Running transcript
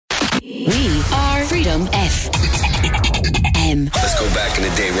Freedom FM. Let's go back in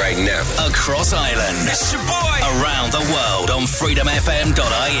the day right now. Across Ireland. It's your boy. Around the world on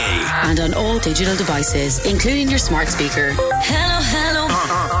freedomfm.ie. And on all digital devices, including your smart speaker. Hello.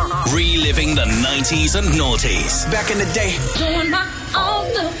 Reliving the 90s and noughties. Back in the day. Doing my own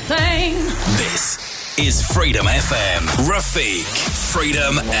little thing. This is Freedom FM. Rafiq.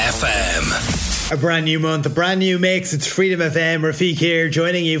 Freedom FM. A brand new month, a brand new mix. It's Freedom FM. Rafiq here,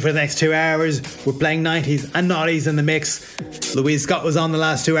 joining you for the next 2 hours. We're playing 90s and naughties in the mix. Louise Scott was on the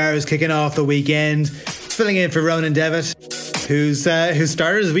last 2 hours, kicking off the weekend, filling in for Ronan Devitt, who started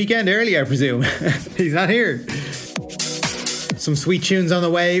his weekend early, I presume. He's not here. Some sweet tunes on the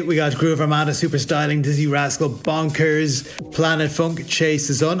way. We got Groove Armada, Super Styling, Dizzy Rascal, Bonkers, Planet Funk, Chase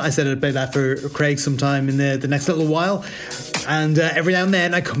the Sun. I said I'd play that for Craig sometime in the next little while. And every now and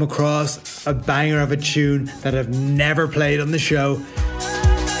then I come across a banger of a tune that I've never played on the show.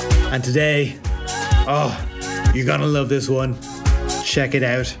 And today, you're gonna love this one. Check it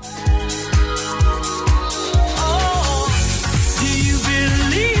out.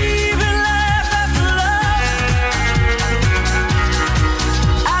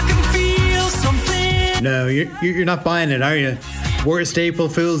 No, you're not buying it, are you? Worst April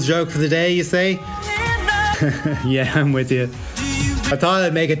Fool's joke for the day, you say? Yeah, I'm with you. I thought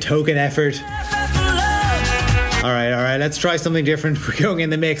I'd make a token effort. All right, let's try something different. We're going in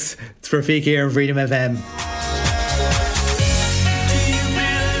the mix. It's Rafiq here on Freedom FM.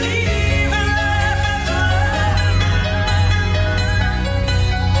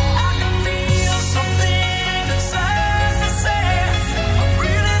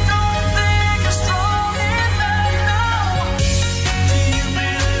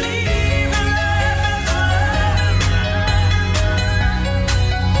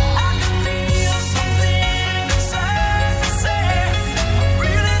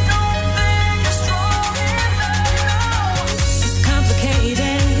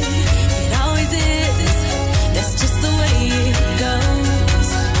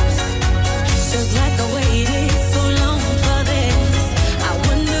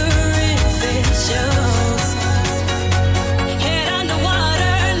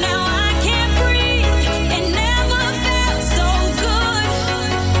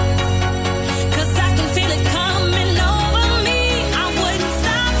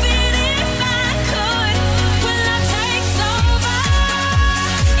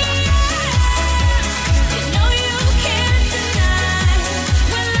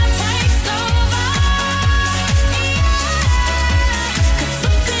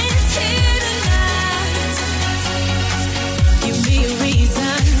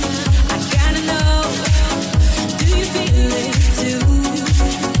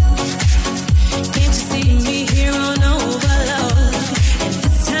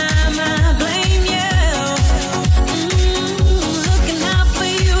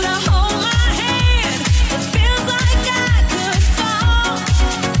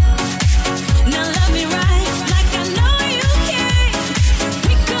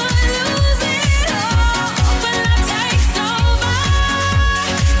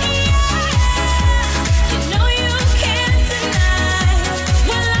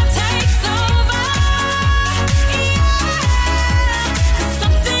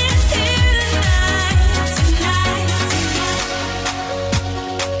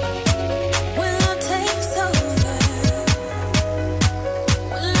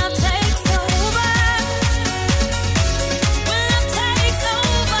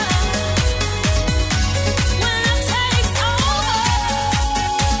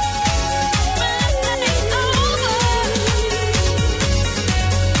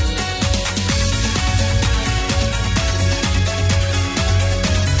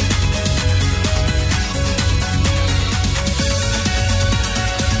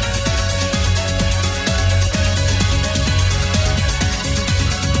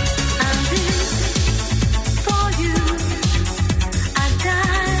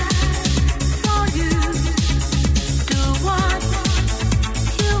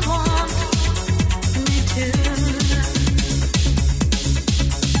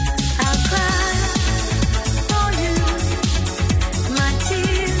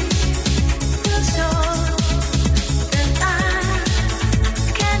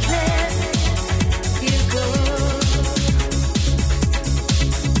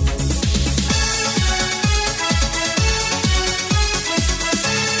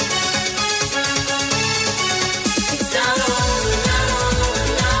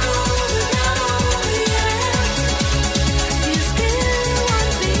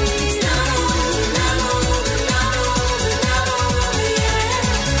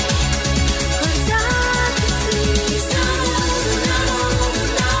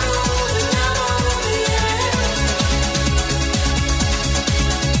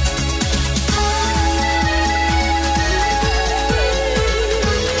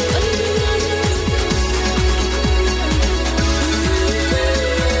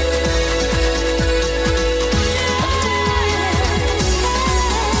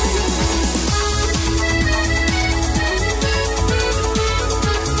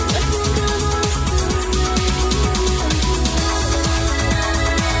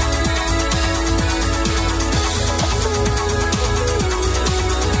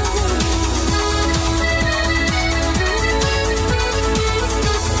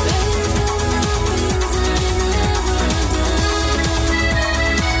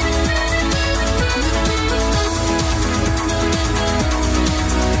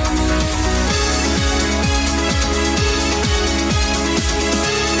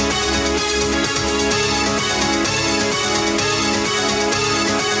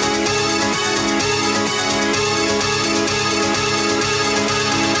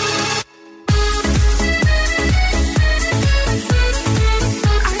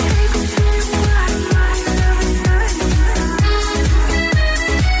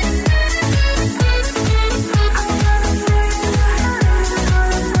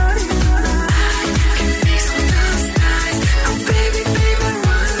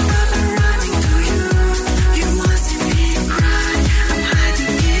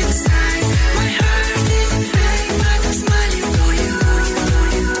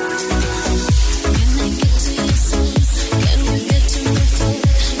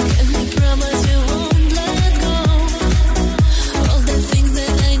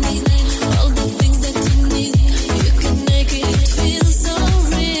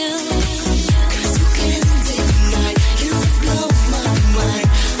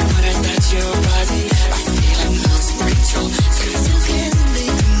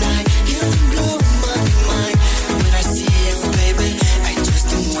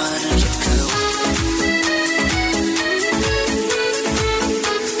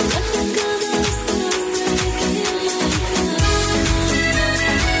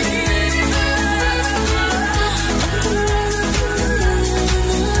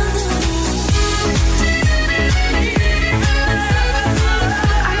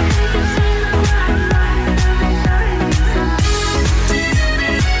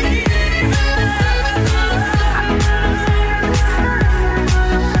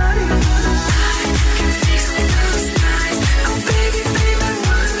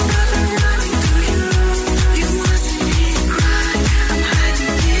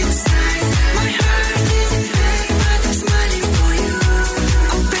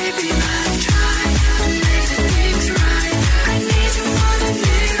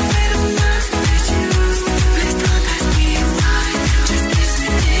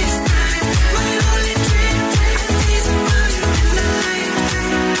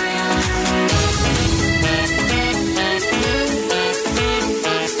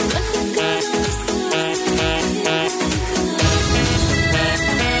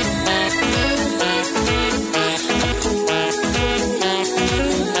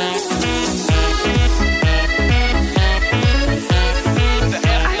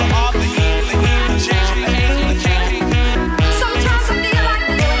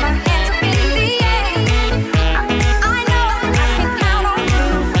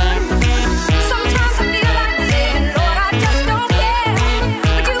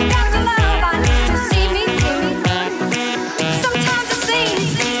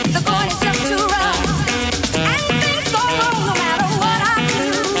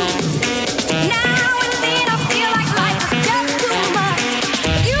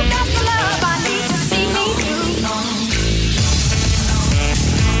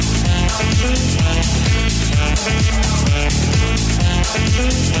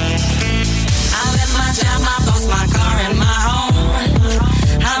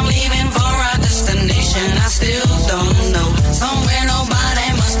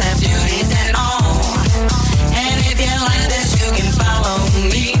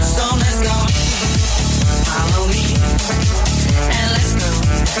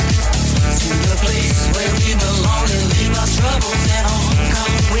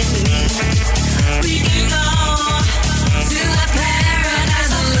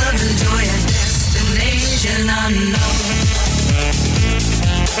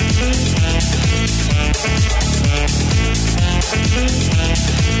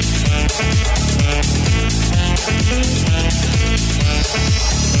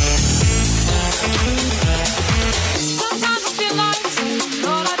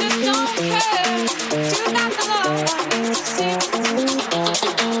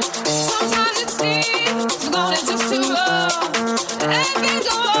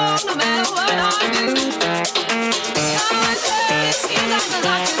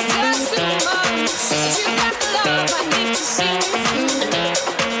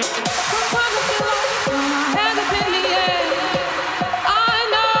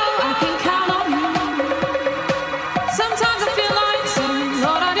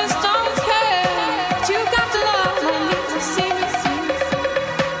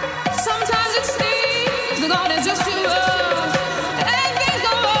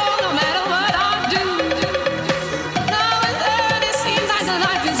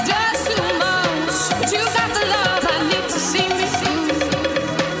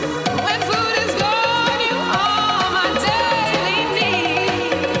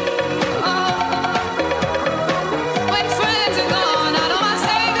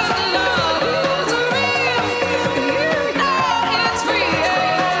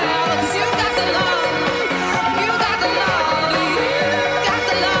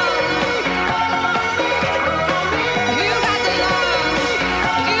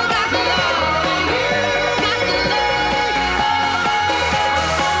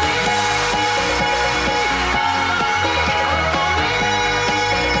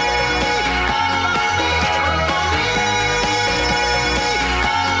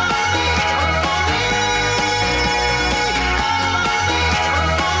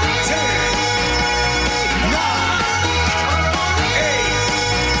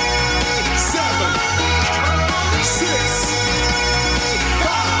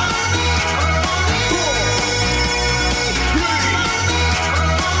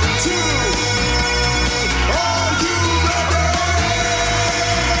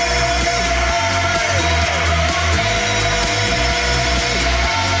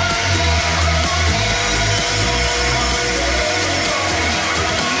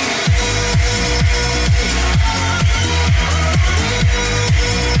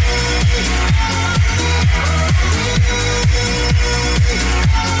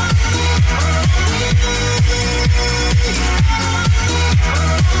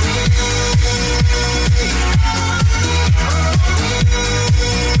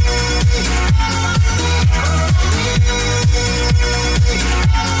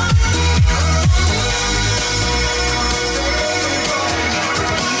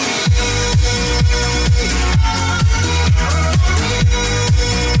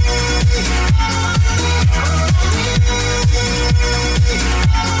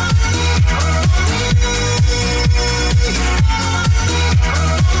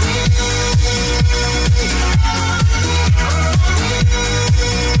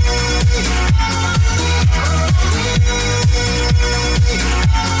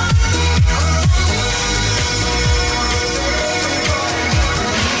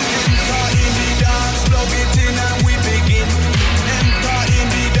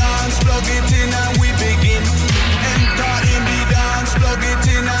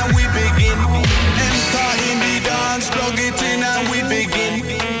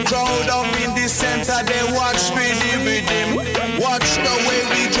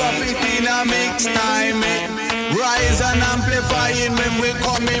 amplifying when we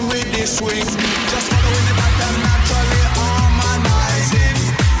coming with the swing. Just following the pattern, naturally harmonizing.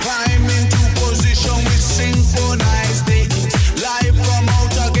 Climb into position with synchronized things. Live from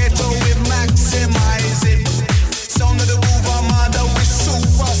outer ghetto, we maximize it. Sound of the groove, Armada, we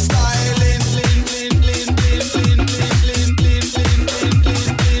super styling.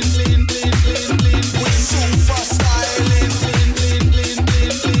 We super styling.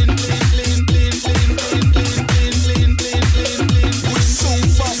 We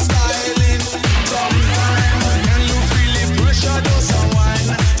super styling. Sometime, can you feel the pressure does unwind?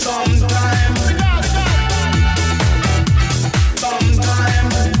 Sometime,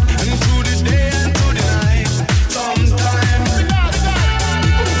 and through the day and through the night. Sometime,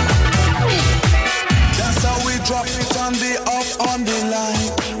 that's how we drop it on the up on the line.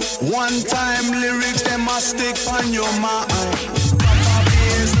 One time lyrics, them must stick on your mind. Proper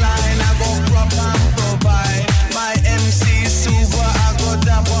baseline, I go prop and provide. My MC super, I go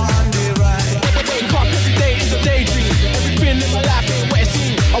dapper on the ride. Wake up every day is a daydream. Everything in my life ain't what it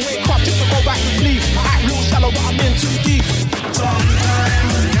seems. I wake up just to go back to sleep. I act real shallow, but I'm in too deep. Sometime,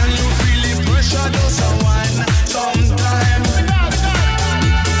 can you feel the pressure does unwind? Sometime,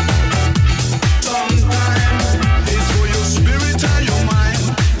 it's for your spirit and your mind.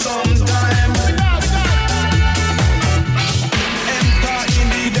 Sometime,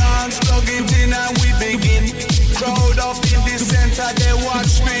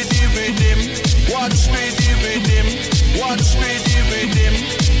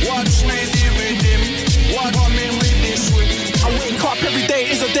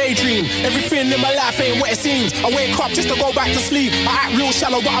 Everything in my life ain't what it seems. I wake up just to go back to sleep. I act real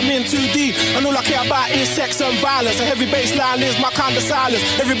shallow, but I'm in too deep. And all I care about is sex and violence. A heavy bass line is my kind of silence.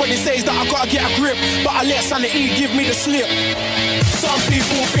 Everybody says that I gotta get a grip, but I let sanity give me the slip. Some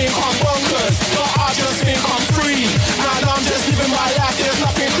people think I'm bonkers, but I just think I'm free. And I'm just living my life, there's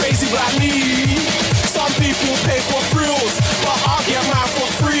nothing crazy about me. Some people pay for thrills, but I get mine for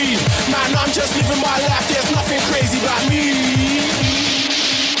free. Man, I'm just living my life, there's nothing crazy about me.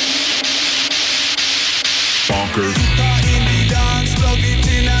 Bonkers. In the dance, plug it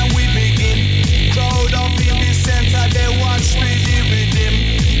in and we begin. Crowd up in the center, they watch me the rhythm.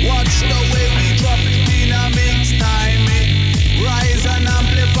 Watch the way we drop it in a mix time. Rise and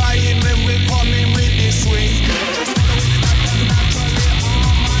amplifying when we coming with the swing. Just naturally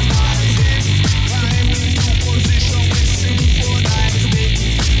harmonizing. Climb into position, we synchronize it.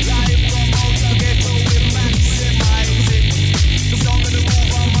 Live from out the ghetto, we maximize it. The sound of the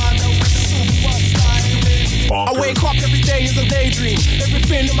move, I'm under, we super styling. I wake up every day is a daydream.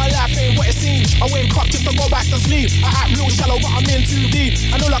 Everything in my life ain't what it seems. I wake up just to go back to sleep. I act real shallow, but I'm in too deep.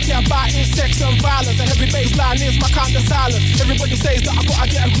 And all I care about is sex and violence. A heavy bass line is my kind of silence. Everybody says that I gotta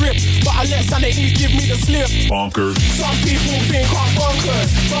get a grip, but I let sanity give me the slip. Bonkers. Some people think I'm bonkers,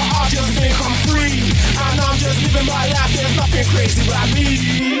 but I just think I'm free. And I'm just living my life, there's nothing crazy about me.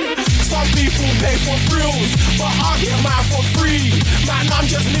 Some people pay for thrills, but I get mine for free. Man, I'm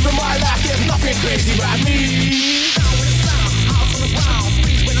just living my life, there's nothing crazy about me. Down with the sound, out on the ground,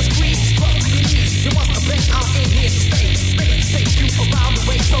 freeze when I squeeze, drop to your knees. You must have been out in here to stay. Take you around the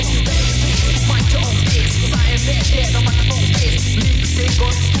way, so you better please mind your own pace. Cause I ain't there, no microphone space. Leave the same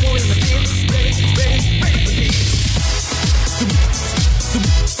gun, school in the field.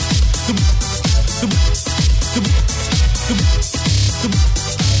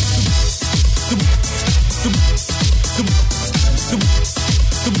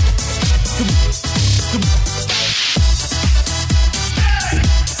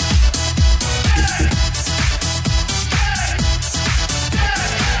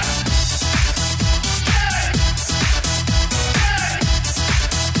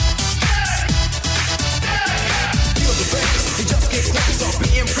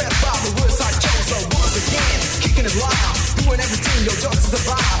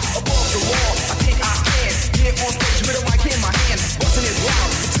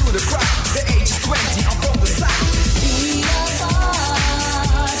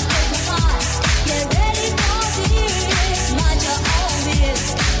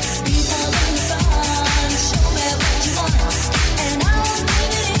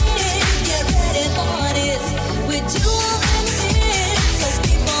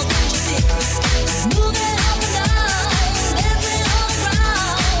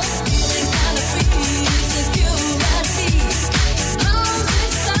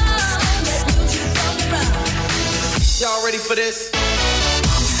 Ready for this. For this.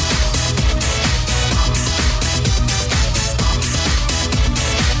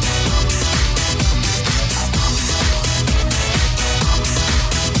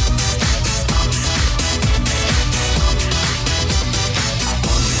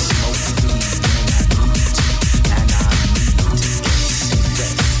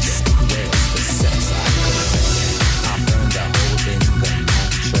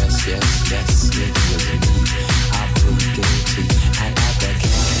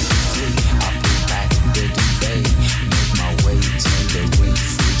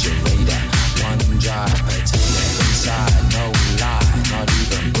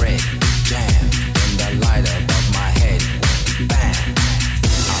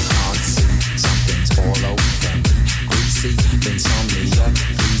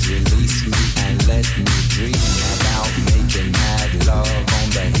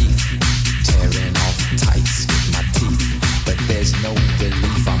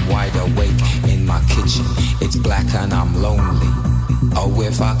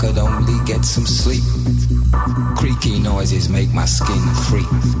 Some sleep. Creaky noises make my skin creep.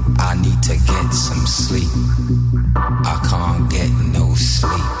 I need to get some sleep. I can't get no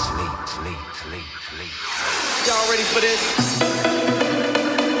sleep. Y'all ready for this?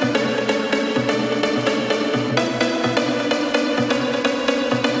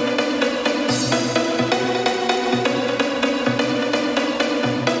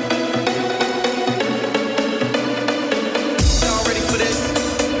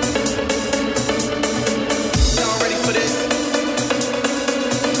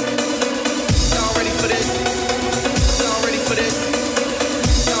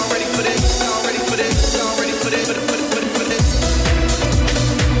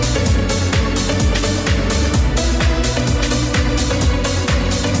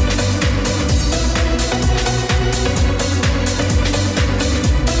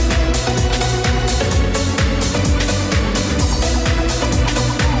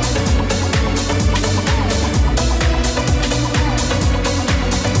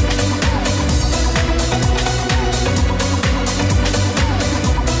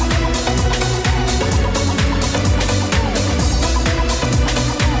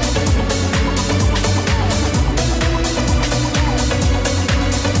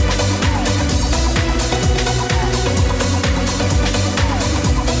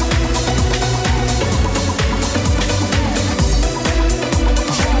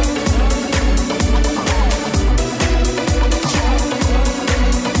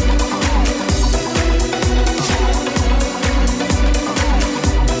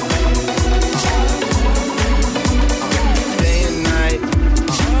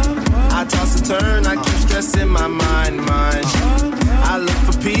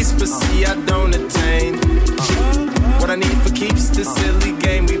 a silly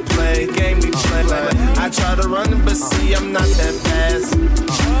game we play. I try to run it, but see, I'm not that fast.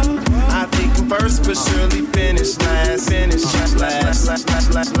 I think I'm first, but surely finish last.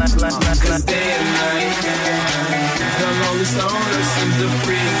 Cause day and night, the lonely stoner seems to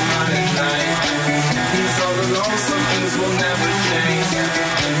free his mind at night. He's all alone, some things will never change.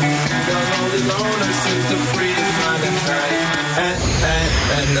 The lonely loner seems to free his mind at night.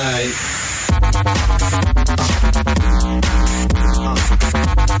 At night.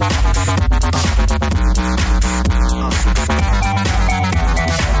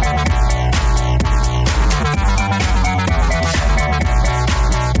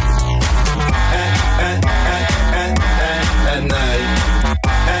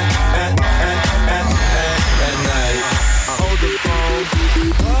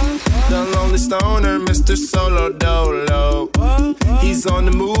 Stoner, Mr. Solo Dolo. He's on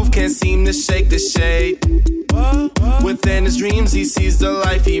the move, can't seem to shake the shade. Within his dreams, he sees the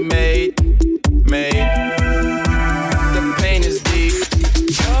life he made. The pain is deep.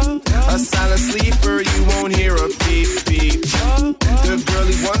 A silent sleeper, you won't hear a beep beep. The girl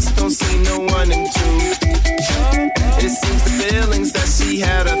he wants don't see no one in two. It seems the feelings that she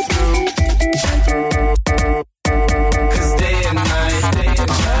had her through. Cause day and night,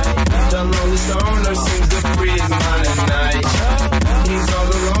 the lonely stoner seems to free his mind at night. He's all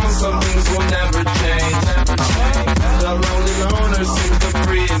alone, some things will never change. The lonely loner seems to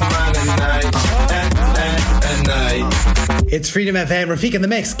free his mind at night. At night. It's Freedom FM, Rafiq in the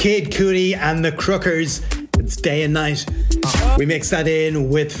mix, Kid Cudi and the Crookers. It's day and night. We mix that in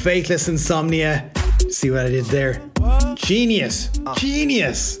with Faithless Insomnia. See what I did there? Genius.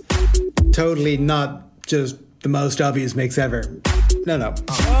 Totally not just the most obvious mix ever. No.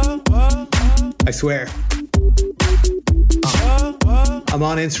 I swear. I'm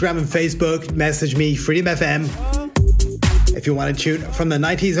on Instagram and Facebook. Message me, Freedom FM. If you want to tune from the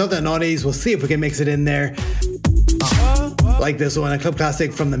 90s or the 90s, we'll see if we can mix it in there. Like this one, a club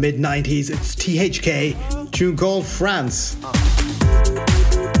classic from the mid-90s. It's THK, tune called France.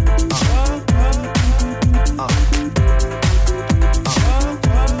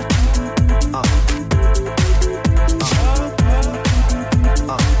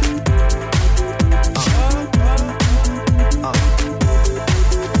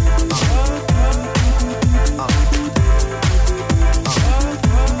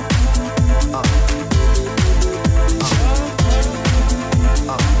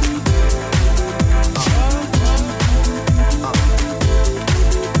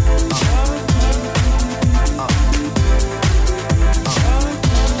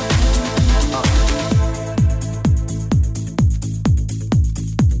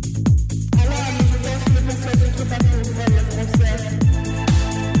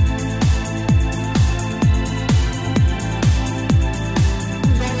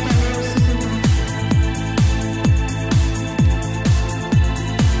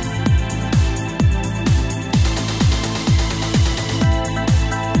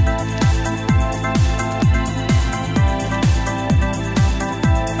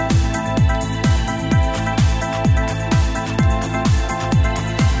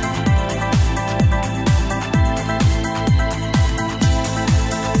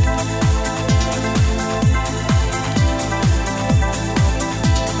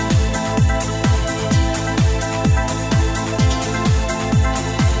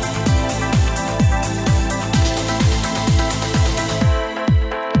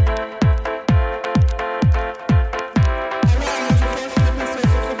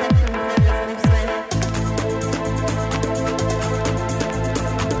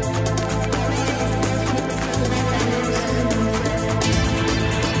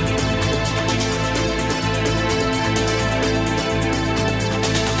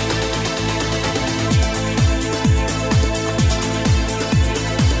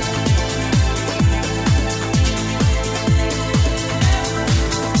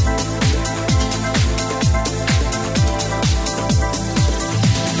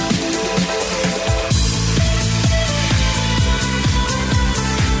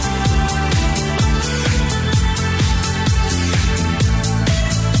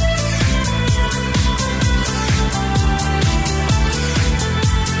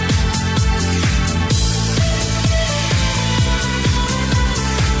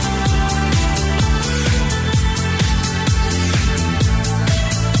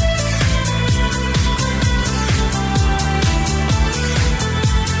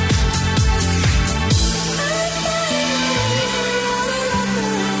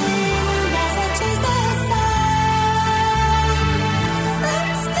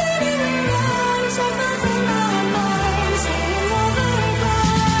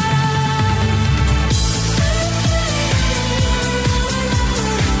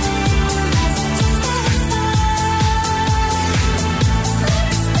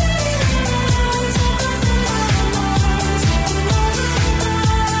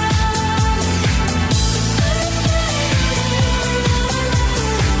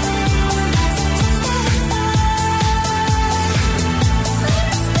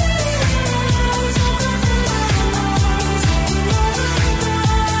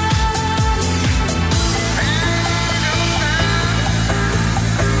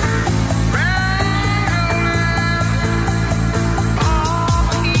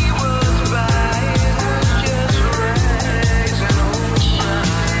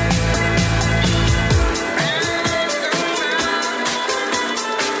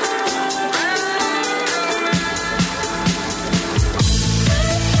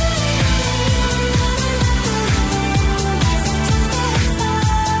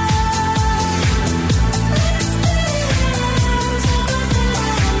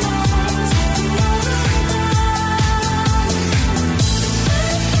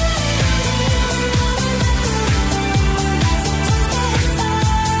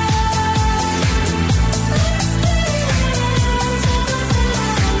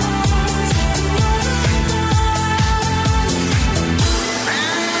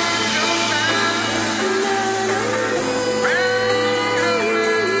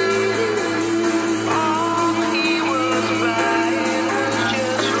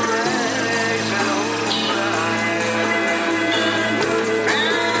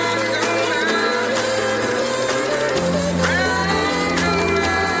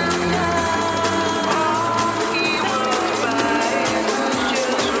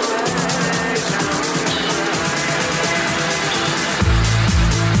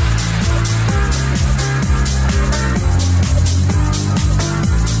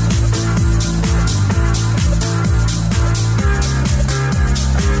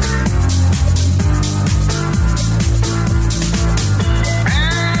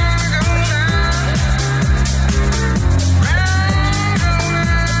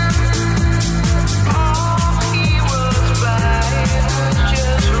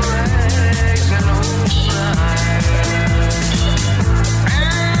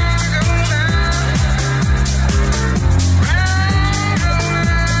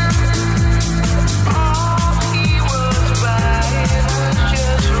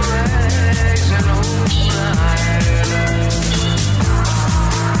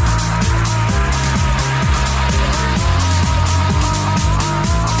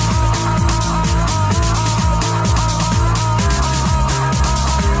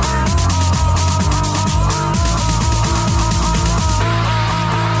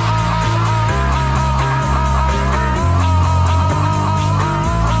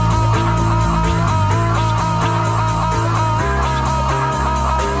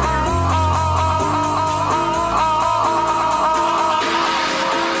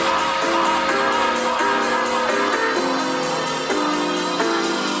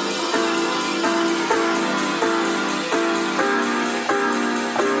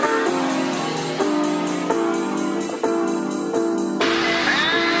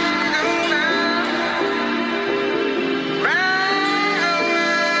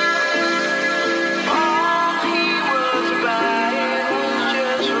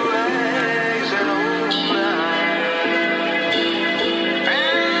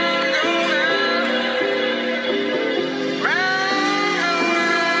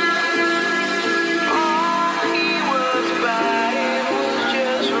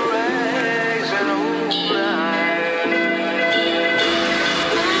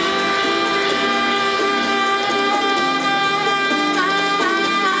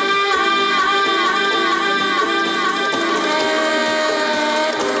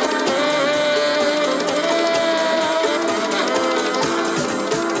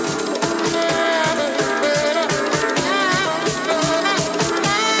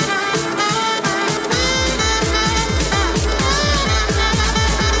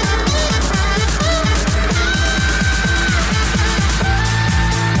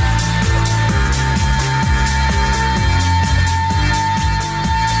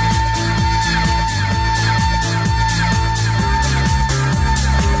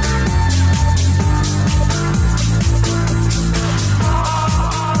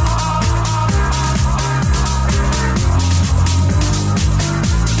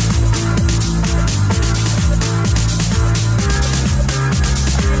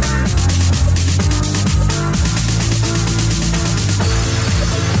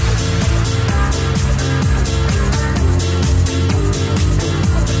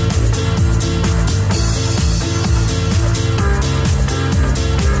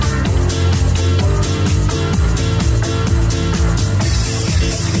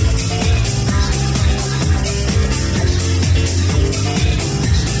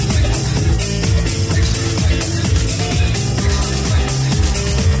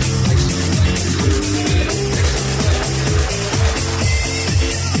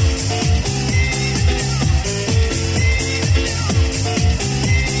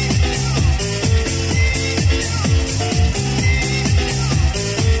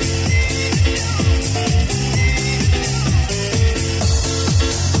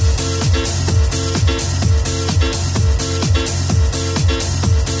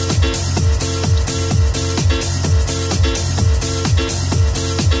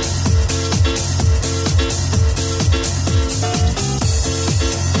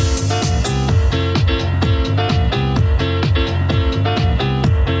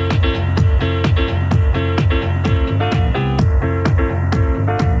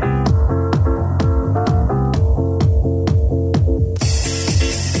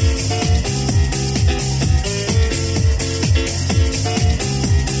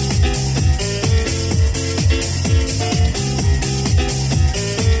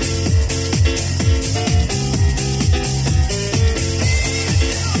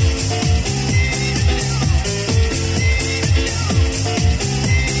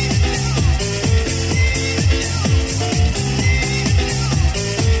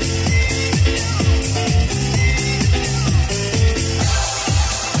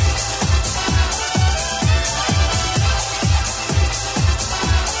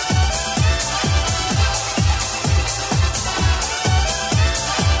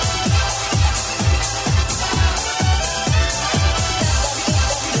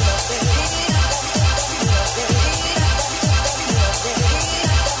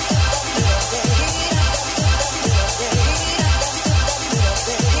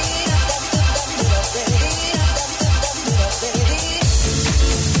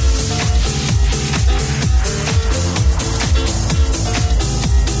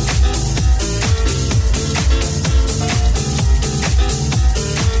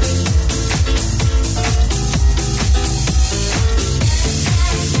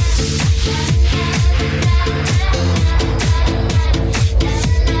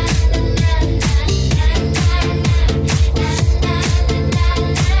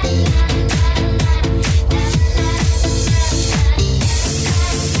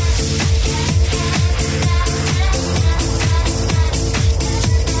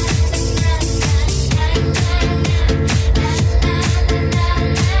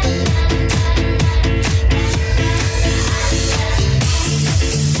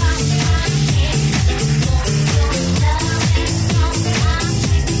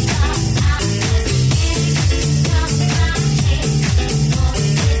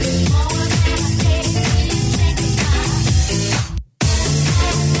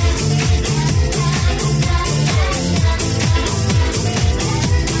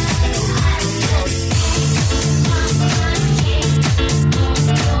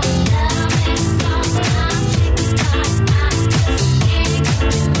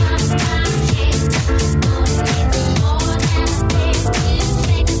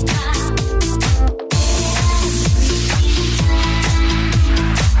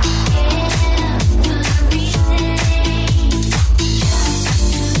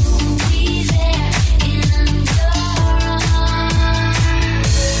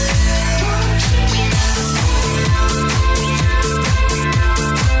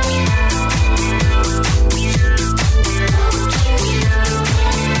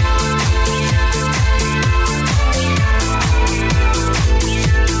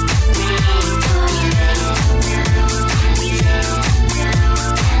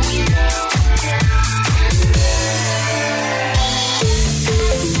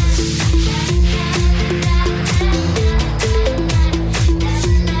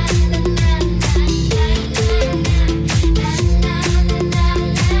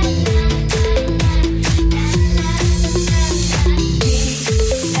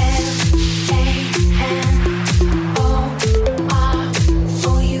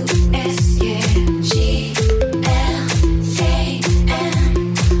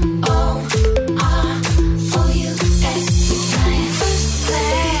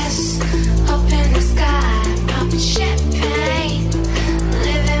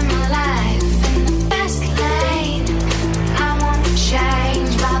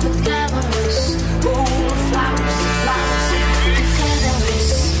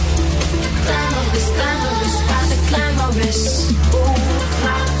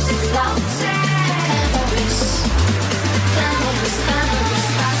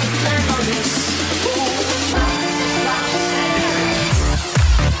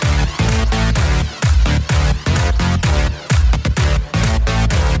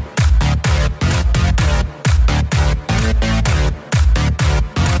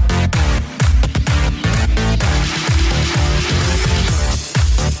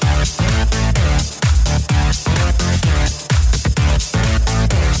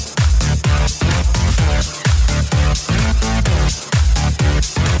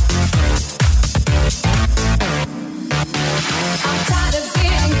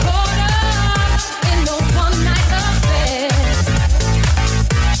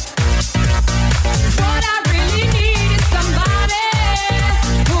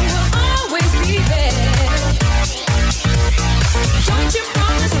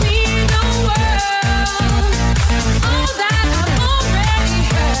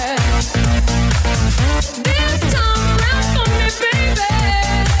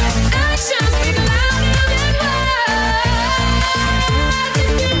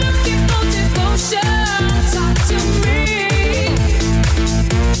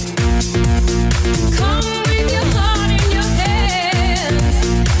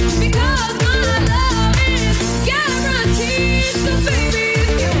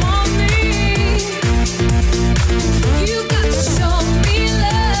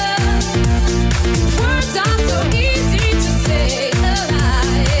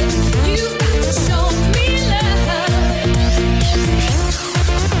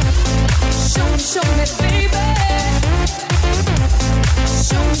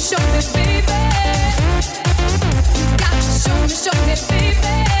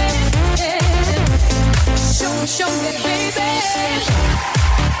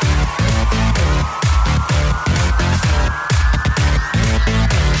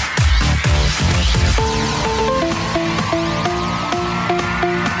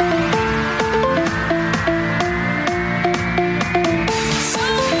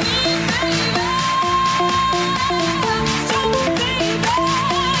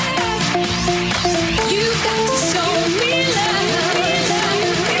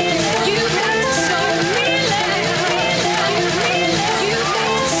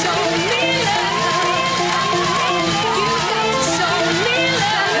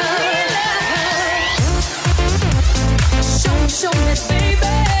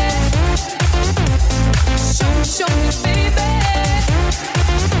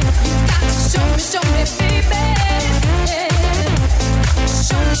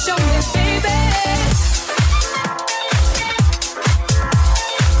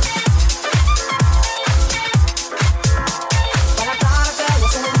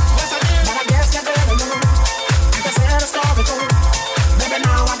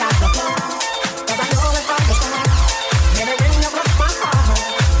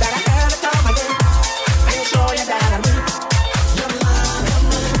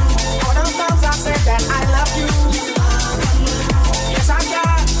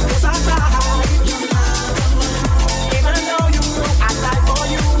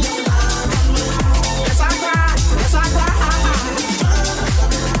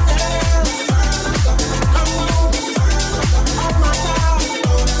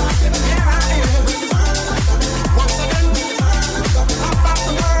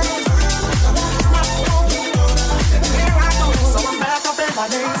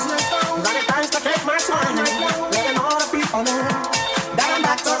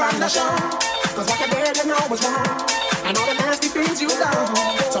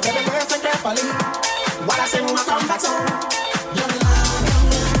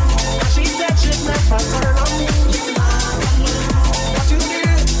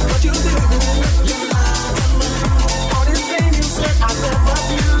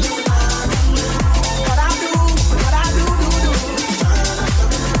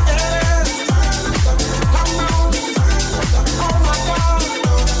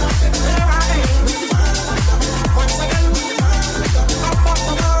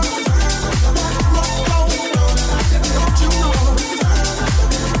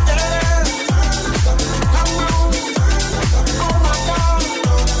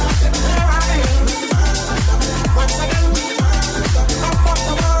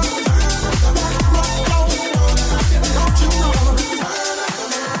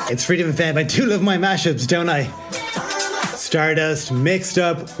 It's Freedom FM. I do love my mashups, don't I? Stardust mixed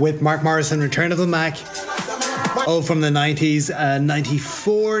up with Mark Morrison, Return of the Mac. All from the 90s,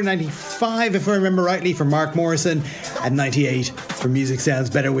 94, 95, if I remember rightly, for Mark Morrison, and 98 for Music Sounds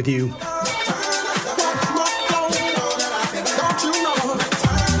Better With You.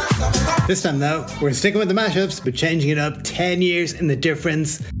 This time though, we're sticking with the mashups, but changing it up. 10 years in the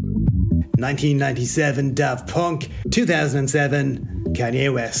difference. 1997, Daft Punk. 2007,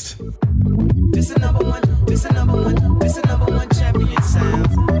 Kanye West. This a number one, this a number one, this a number one champion sound.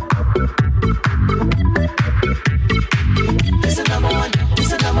 This a number one,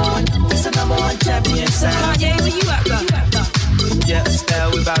 this a number one, this a number one champion sound. Kanye, where you at, though? Yeah,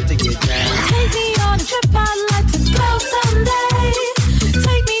 Estelle, we about to get down. Take me on a trip, I'd like to go someday.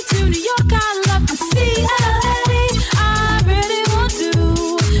 Take me to New York, I'd love to see LA. I really want to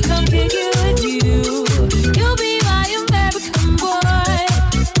come kick it with you. You'll be my American boy.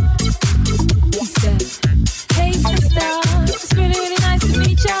 He said, hey sister.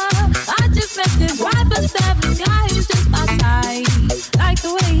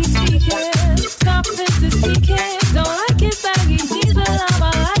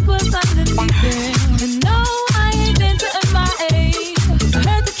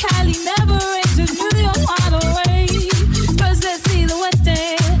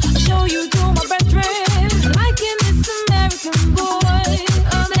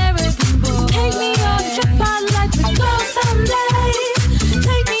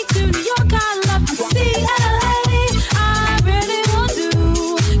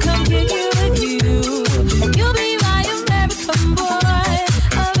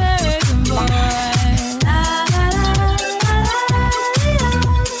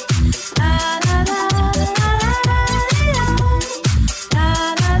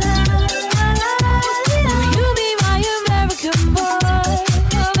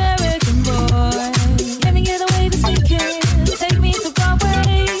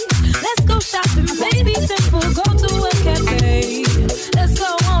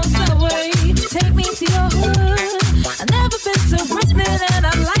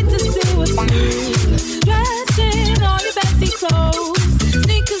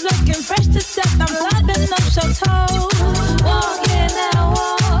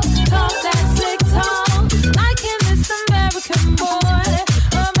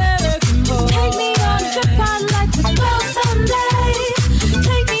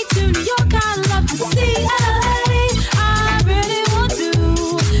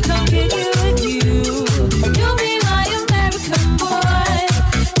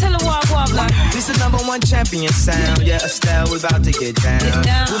 champion sound. Yeah, Estelle, we about to get down.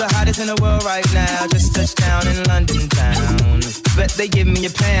 Who the hottest in the world right now? Just touched down in London town. Bet they give me a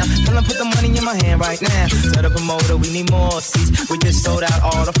pound. Tell them put the money in my hand right now. Tell the promoter we need more seats. We just sold out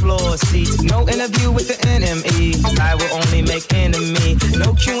all the floor seats. No interview with the NME. I will only make enemy.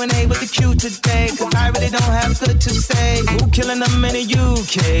 No Q&A with the Q today. Cause I really don't have good to say. Who killing them in the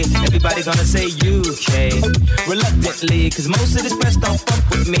UK? Everybody gonna say UK. Reluctantly, cause most of this press don't fuck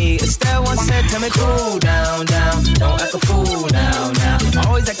with me. Estelle once said, tell me cool down, down. Don't act a fool now, now.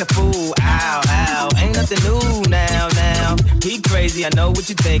 Always act a fool, ow, ow. Ain't nothing new now, now. He crazy, I know what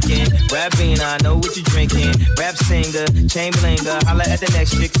you're thinking. Rapping, I know what you're drinking. Rap singer, Chamberlanger. Holla at the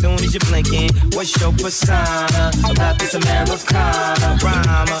next chick soon as you're blinking. What's your persona about this Americana?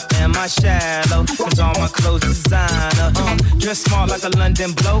 Rhymer, am I shallow? Cause all my clothes designer. Dress smart like a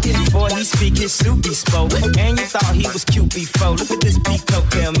London bloke. Before he speak, his suit be spoke. And you thought he was cute before. Look at this peacoat,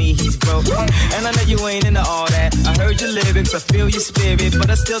 tell me he's broke. And I know you ain't into all that. I heard your lyrics, I feel your spirit. But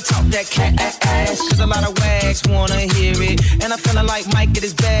I still talk that cat ass. Cause a lot of wags wanna hear it. And I'm feeling like Mike at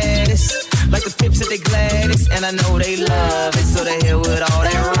his baddest. Like the Pips at their gladdest. And I know they love it. So they hell with all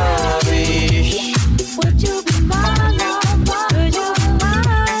that rubbish. Would you be my lover? Would you be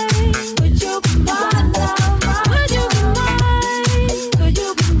mine? Would you be my lover? Would you be mine? Would you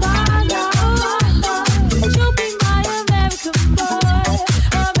be my lover? Would you be my American boy?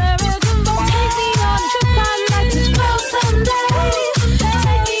 American boy. Take me on a trip I'd like to go someday.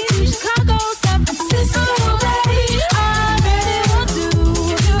 Take me to Chicago, San Francisco, baby. I really want to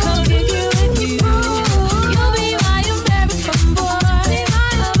come kick it with you. You'll be my American boy. My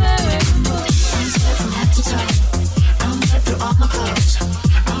American boy. From head to toe, I'm wet through all my clothes.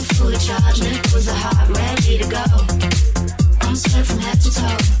 I'm fully charged, nipples are hot, ready to go. I'm sweat from head to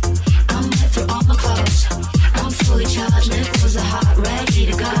toe, I'm wet through all my clothes. I'm fully charged, nipples are hot, ready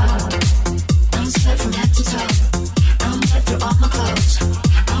to go. I'm sweat from head to toe, I'm wet through all my clothes.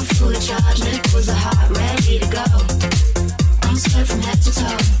 I'm fully charged, nipples are hot, ready to go. I'm sweat from head to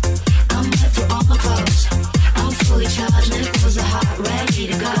toe, I'm wet through all my clothes. I'm fully charged, nipples are hot, ready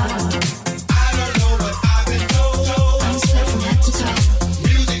to go. I'm sweat from head to toe.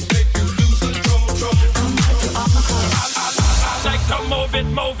 Music make you lose control. I'm wet through all my clothes. I like to move it,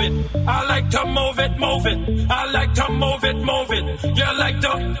 move it. I like to move it, move it. I like to move it, move it. You like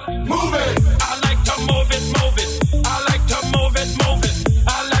to move it. I like to move it, move it. I like to move it, move it.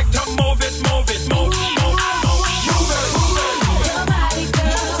 I like to move it, move it, move it, move it, move it. Your body,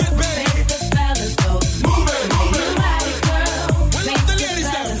 girl, make the fellas go. Move it, move it. Your body, girl, make the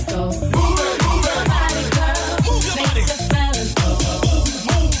fellas go. Move it, move it. Your body, girl, Move your body. make the fellas go.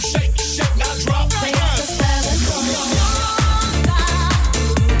 Move, shake, shake, now drop. Make the fellas go.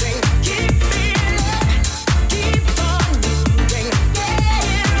 Keep feeling, keep on moving, get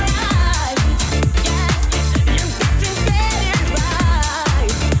it right.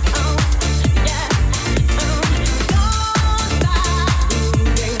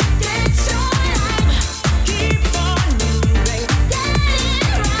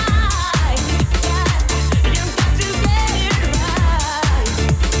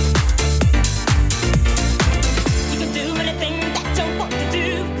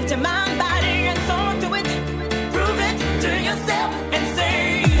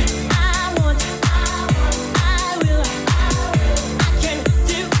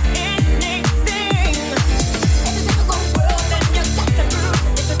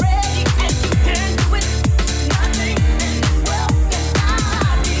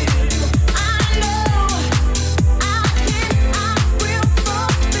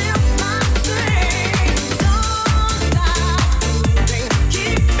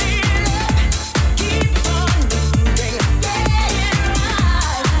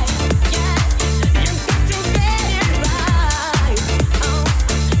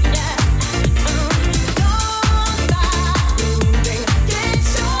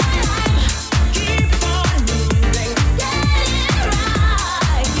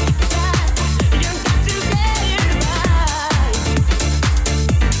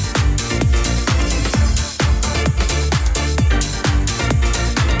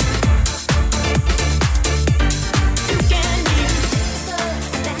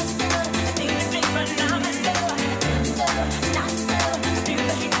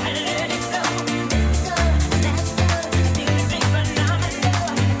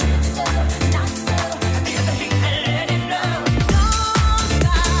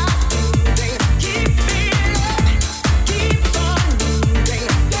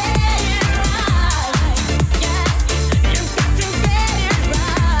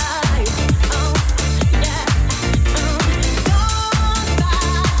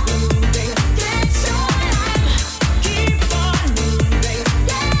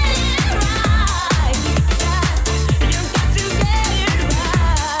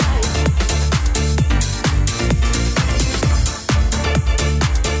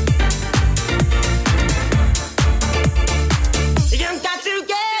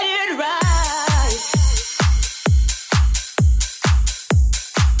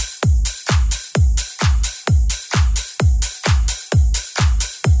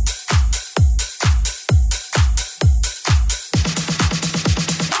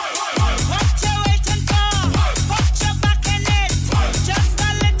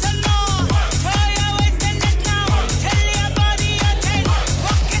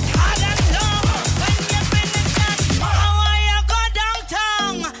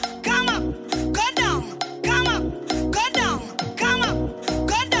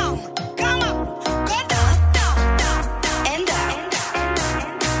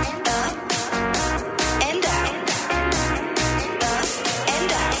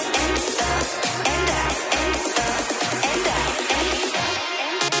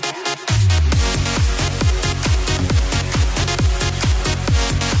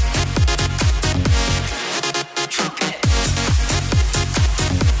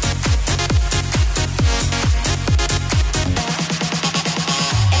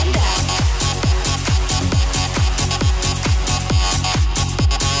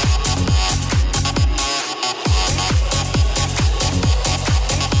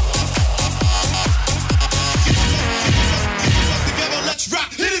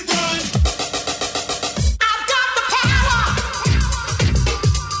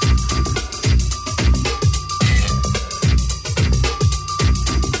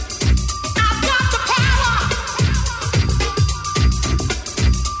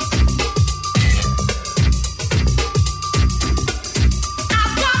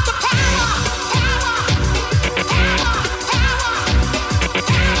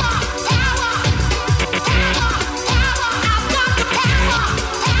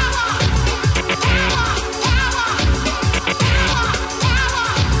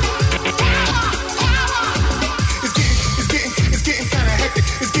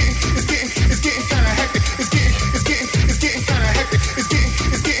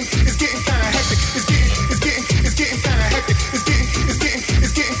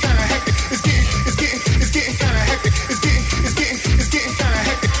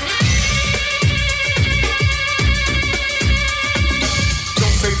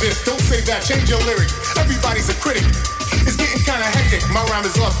 change your lyric. Everybody's a critic. It's getting kinda hectic. My rhyme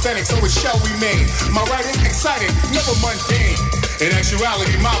is authentic, so it shall remain. My writing exciting, never mundane. In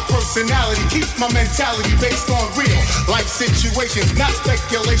actuality, my personality keeps my mentality based on real life situations, not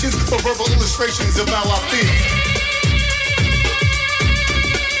speculations, but verbal illustrations of how I feel.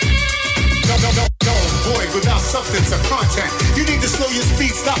 No, void without substance or content. You need to slow your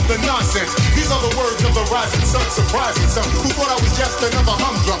speed, stop the nonsense. These are the words of the rising sun, surprising some who thought I was just another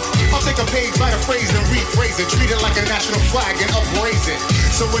humdrum. I'll take a page, write a phrase, and rephrase it. Treat it like a national flag and upraise it.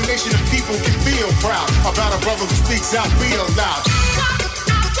 So a nation of people can feel proud about a brother who speaks out real loud.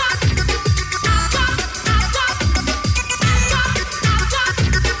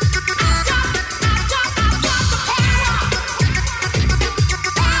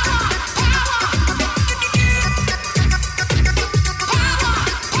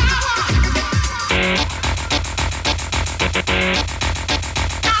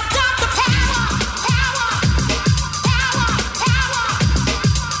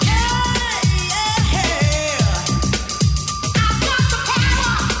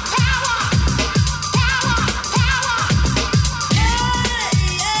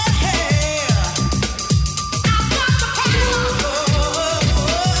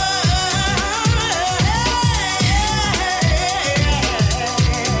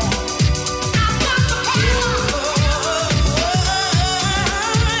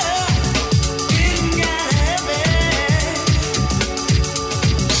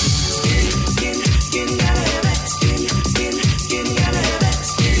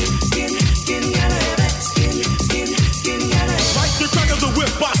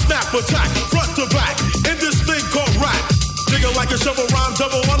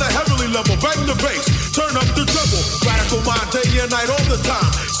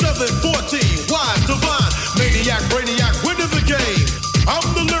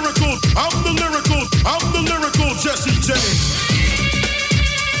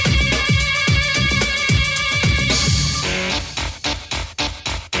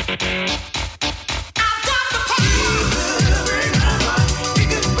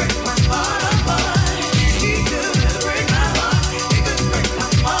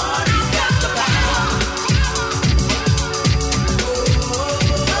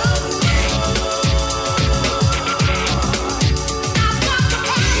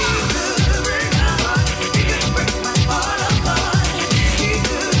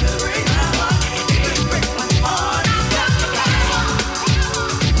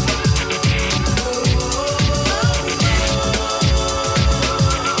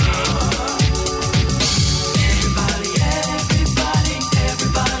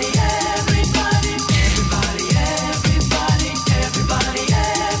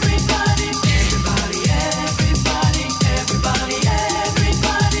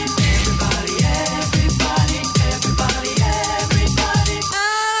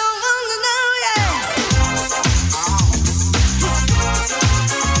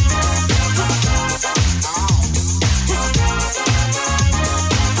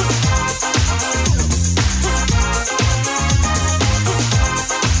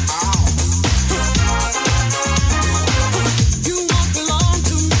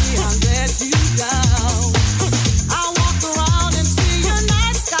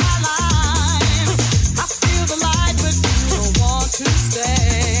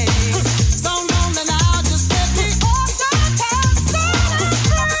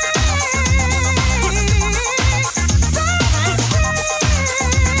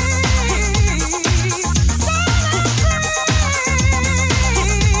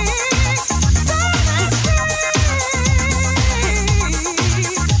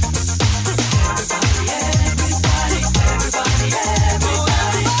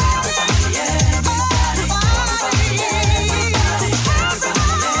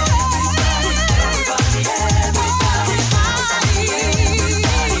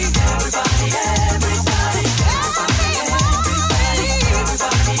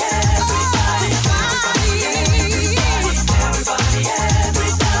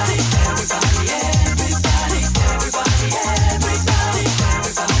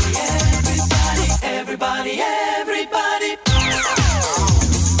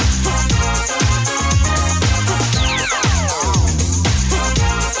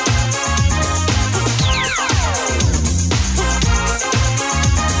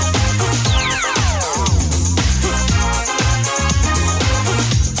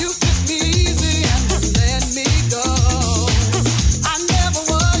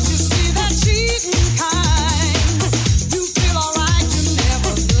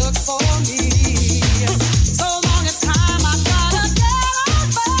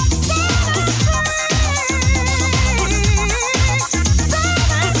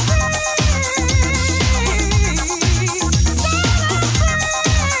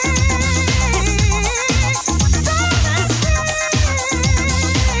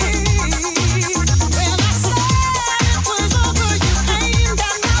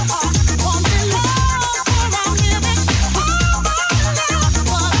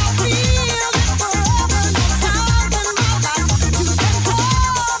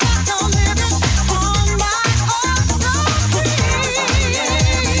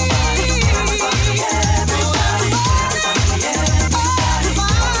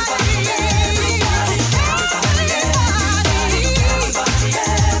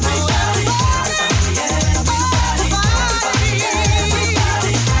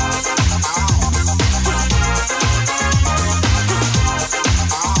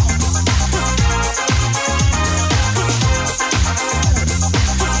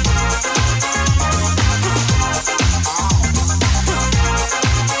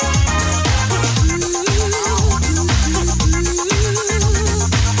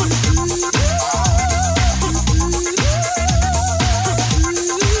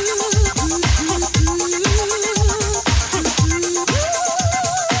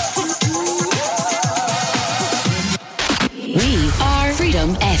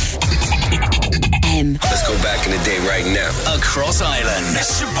 FM. Let's go back in the day right now. Across Ireland.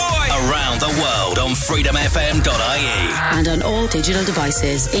 It's your boy. Around the world on freedomfm.ie. And on all digital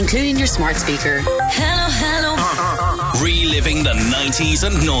devices, including your smart speaker. Hello, hello. Reliving the 90s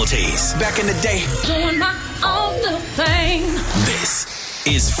and noughties. Back in the day. Doing my own little thing. This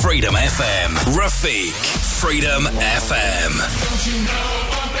is Freedom FM. Rafiq, Freedom FM. Don't you know,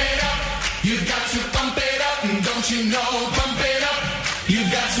 pump it up. You've got to pump it up. Don't you know, pump it up.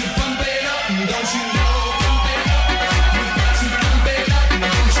 You've got to pump it up. Don't you know, pump it up. You've got to pump it up.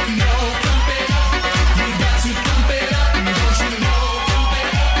 Don't you know, pump it up. You've got to pump it up. Don't you know, pump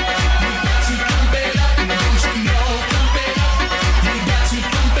it up. You've got to pump it up. Don't you know, pump it up. You've got to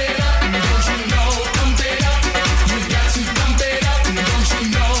pump it up. Don't you know, pump it up. You've got to pump it up. Don't you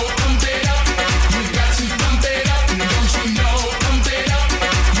know, pump it up. You've got to pump it up. Don't you know, pump it up.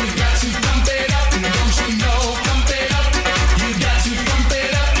 You've got to pump it up. Don't you know, pump it up. You've got to pump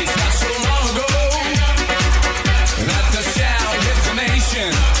it up. It's not so long ago that the sound hit the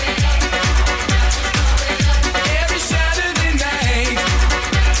nation. Every Saturday night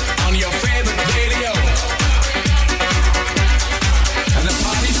on your favorite radio. And the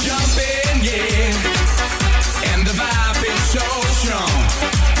party's jumping, yeah. And the vibe feels so strong.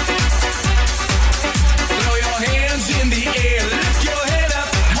 Throw your hands in the air, lift your head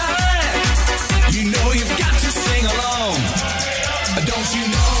up high. You know you've got to sing along. Don't you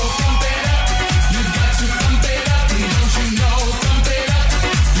know, pump it up. You've got to pump it up. Don't you know, pump it up.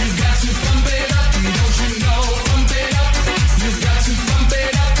 You've got to pump it up. Don't you know, pump it up. You've got to pump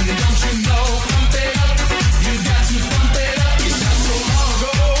it up. Don't you know, pump it up. You've got to pump it up. It's not so long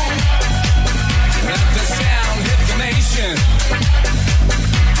ago that the sound hit the nation.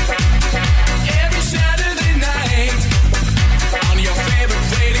 Every Saturday night on your favorite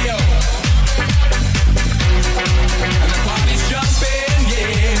radio. And the party's jumping,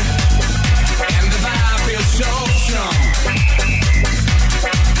 yeah. And the vibe feels so strong.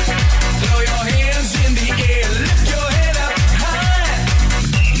 Throw your hands in the air, lift your head up high.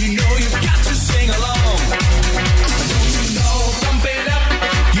 You know you've got to sing along. Don't you know, pump it up.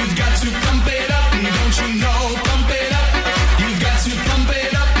 You've got to pump it up. Don't you know, pump it up. You've got to pump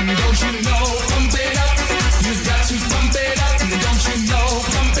it up. Don't you know, pump it up. You've got to pump it up. Don't you know,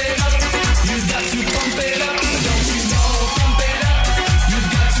 pump it up. You've got to pump it up. Don't you know, pump it up. You've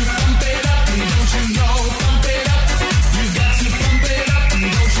got to pump it up. Don't you know, pump it up. You've got to pump it up.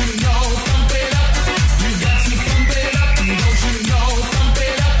 Don't you know, pump it up. You've got to pump it up. Don't you know, pump it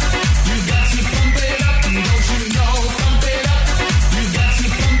up. You've got to pump it up. Don't you know, pump it up. You've got to pump it up. Don't you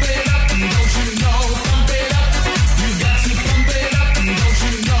know, pump it up. You've got to pump it up. Don't you know, pump it up. You've got to pump it up. Don't you know, pump it up. You've got to pump it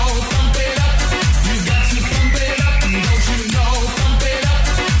up. Don't you know, pump it up.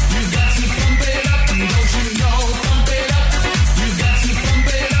 You've got to pump it up. Don't you know, pump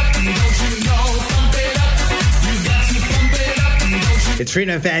it up. You've got to pump it up. It's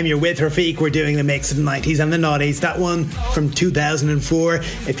Freedom FM, you're with Rafiq. We're doing the mix of the 90s and the noughties. That one from 2004.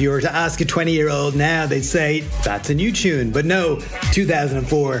 If you were to ask a 20-year-old now, they'd say, that's a new tune. But no,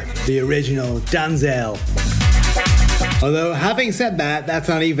 2004, the original Denzel. Although, having said that, that's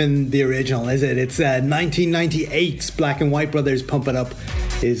not even the original, is it? It's 1998's Black and White Brothers' Pump It Up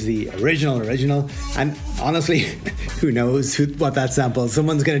is the original. And honestly, who knows what that sample is.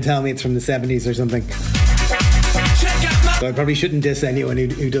 Someone's going to tell me it's from the 70s or something. So I probably shouldn't diss anyone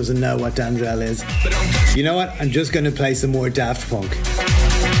who doesn't know what Denzel is. You know what? I'm just going to play some more Daft Punk. Don't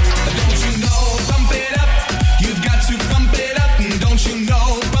you know, pump it up. You've got to pump it up. Don't you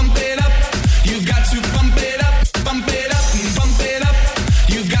know, pump it up. You've got to pump it up. Pump it up. Pump it up.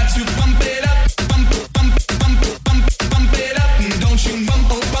 You've got to pump it up. Pump it up. Don't you pump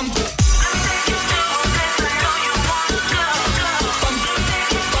it.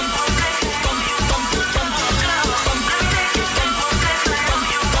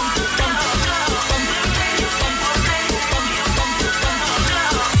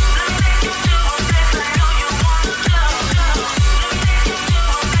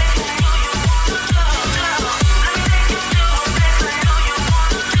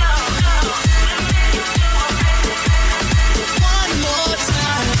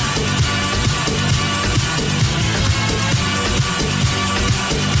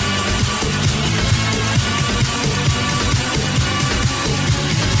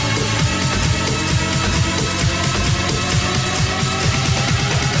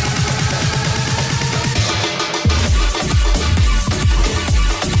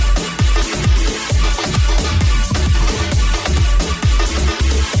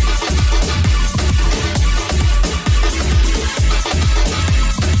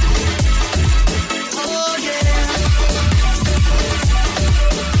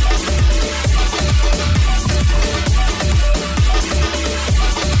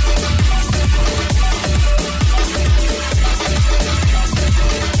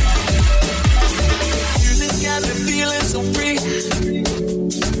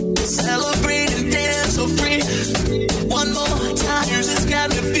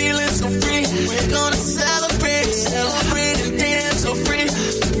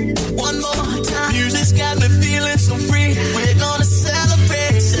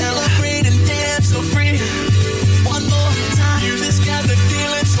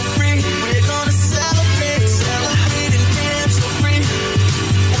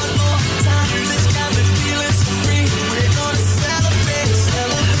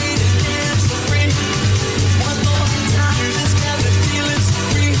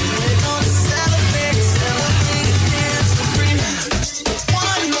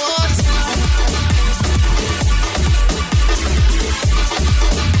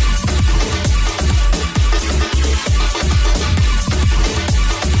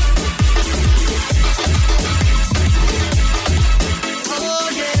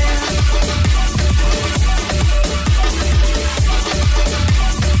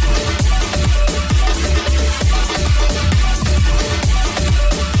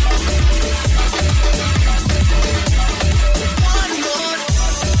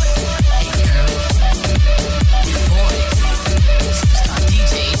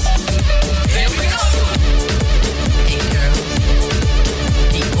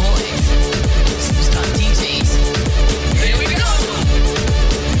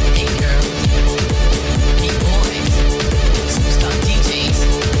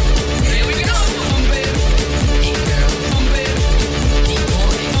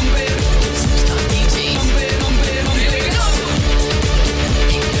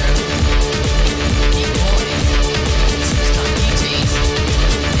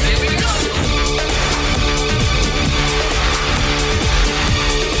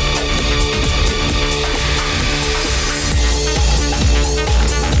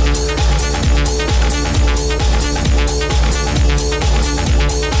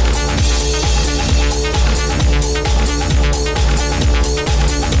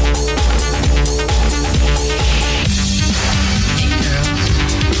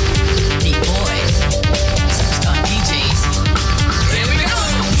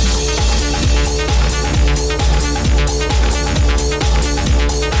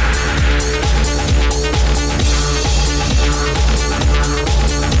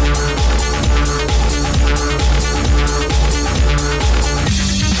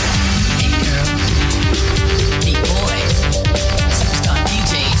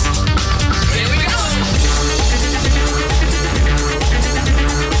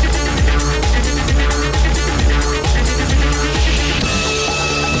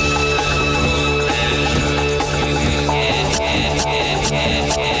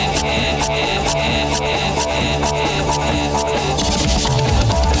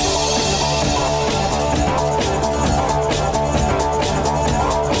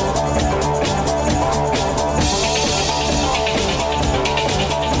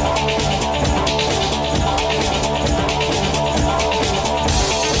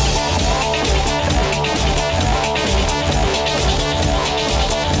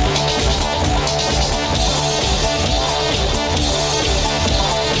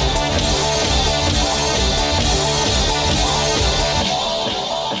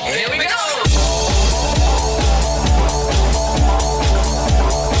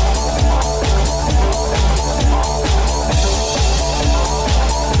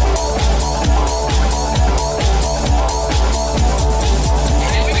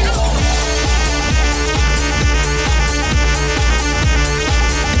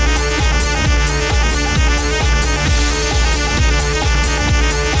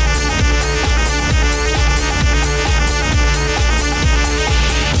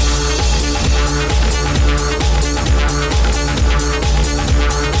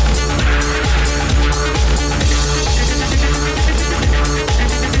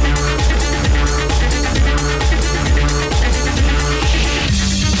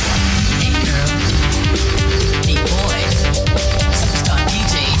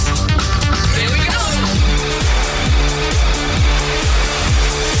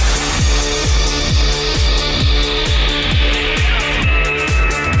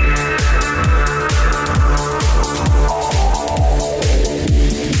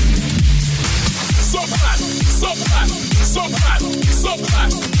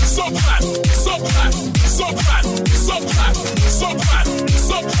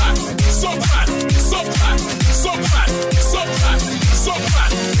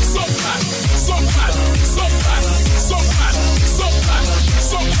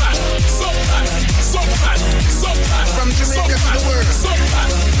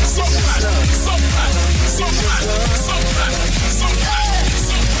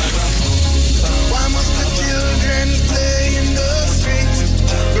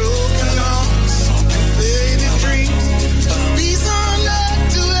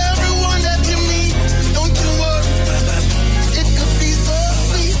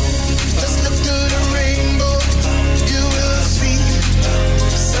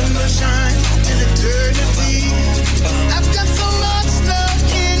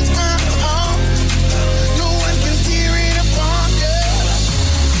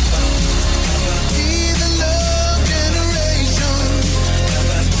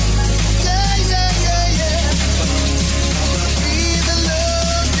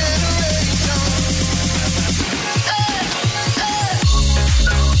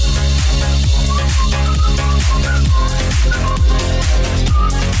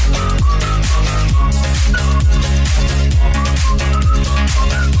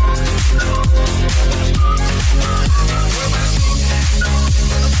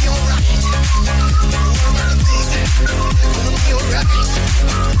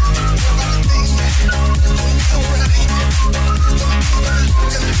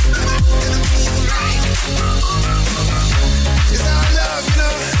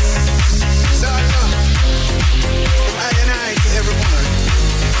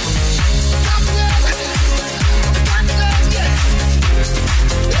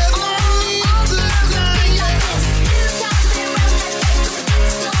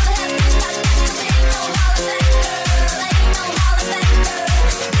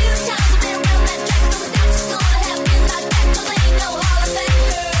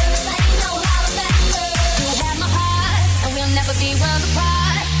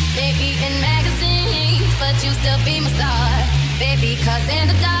 baby, 'cause in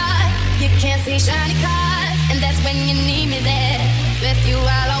the dark you can't see shiny cars, and that's when you need me there. With you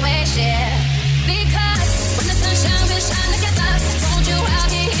I'll always share, because when the sunshine will shine together. Told you I'll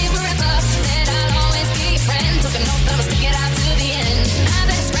be here forever. Said I'll always be your friend. Took an oath that I'ma stick it out to the end. Now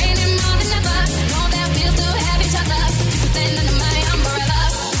that it's raining more than ever, know that we'll still have each other. You can stand under my umbrella.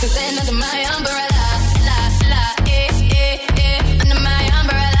 You can stand under my umbrella. La la under my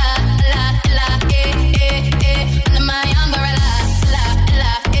umbrella. La la under my umbrella. La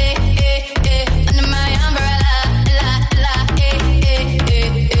la under my umbrella. La la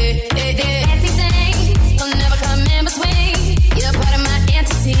fancy thing will never come in between. You're part of my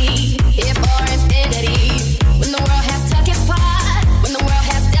entity.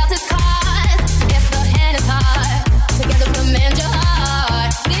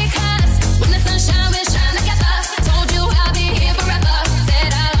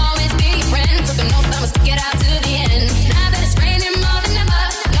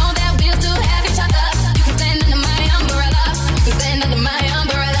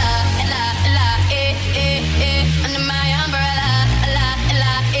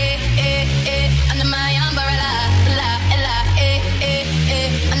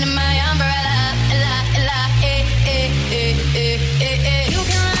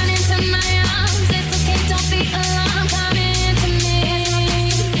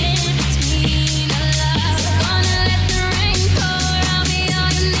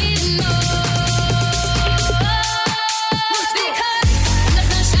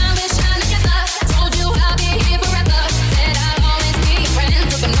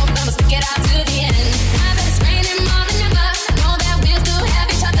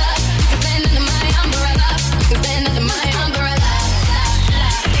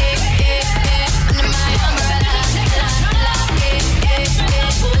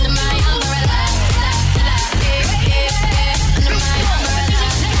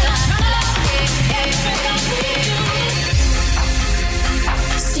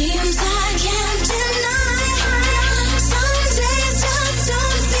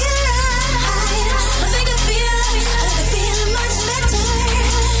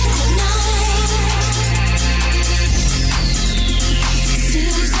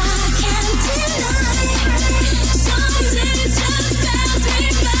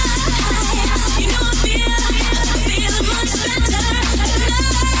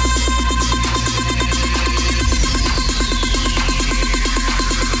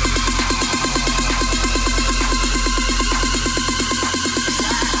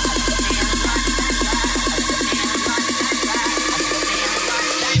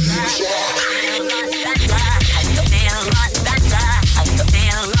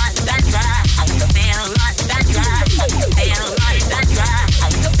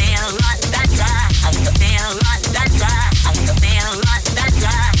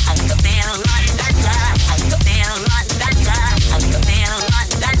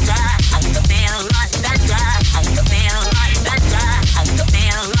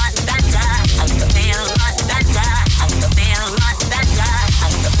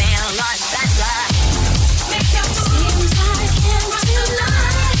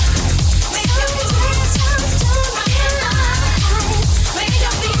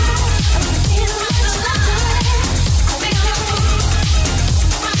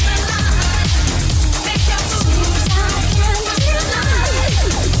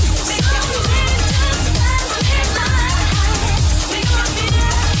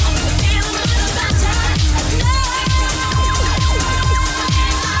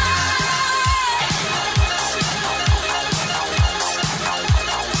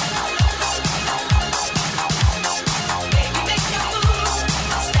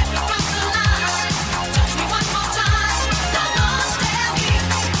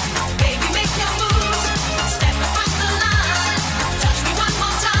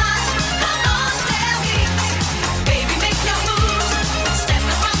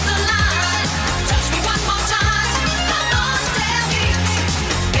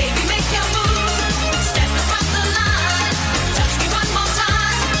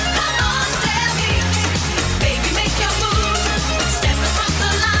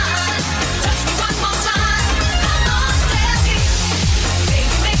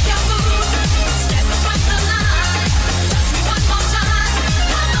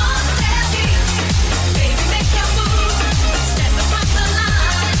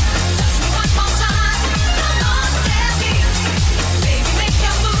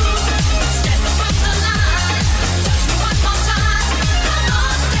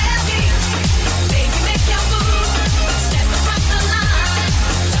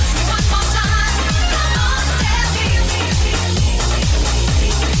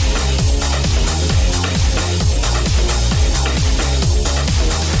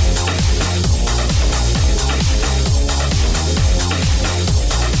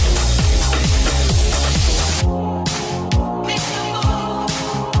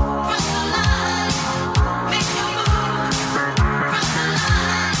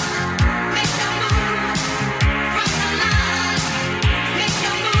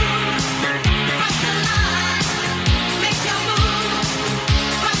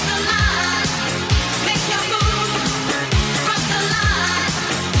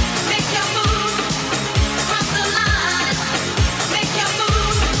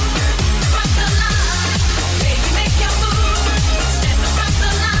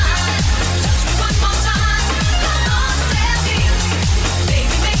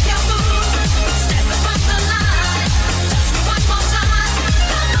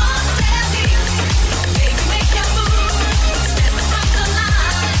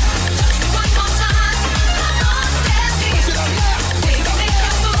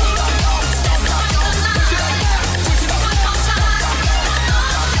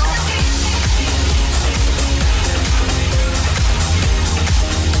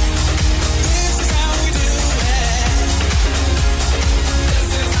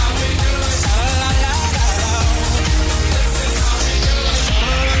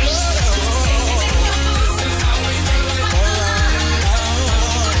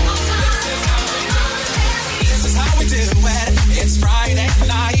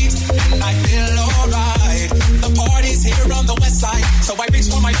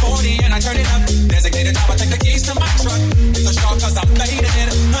 turn it up. Designated driver, take the keys to my truck. Hit the straw cause I'm faded.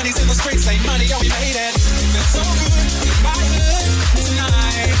 Honey's in the streets, say money, oh we made it. Feels so good, my hood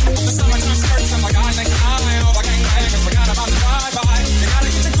tonight. The summertime skirts and my guys ain't high. All the gangbangers forgot about the drive-by. You gotta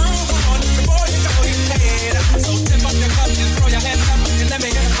get your groove on before you go get paid. So tip up your cup and throw your hands up and let me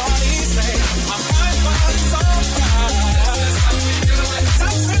hear the party say, I'm high for so proud.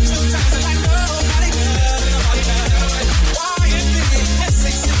 South Central dancing like nobody does. YND,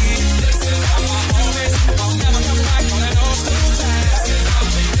 SCC. This is how my homies. I'll never come back on an old school time.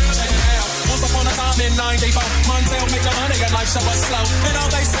 Check it out. Once upon a time in 94, Montel made the money and life show was slow. And all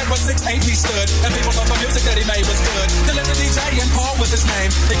they said was 6'8" he stood. And people thought the music that he made was good. Then the DJ and Paul was his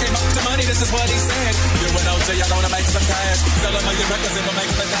name. He came up to money, this is what he said. You and OJ, you're gonna make some cash. Sell a million records and we'll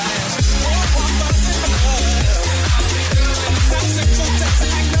make the dash. One buzz in the blood. South Central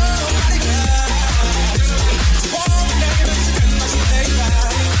dancing like nobody does. All the neighbors and much later.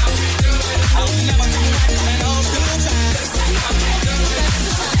 I'll never come back on an old school time.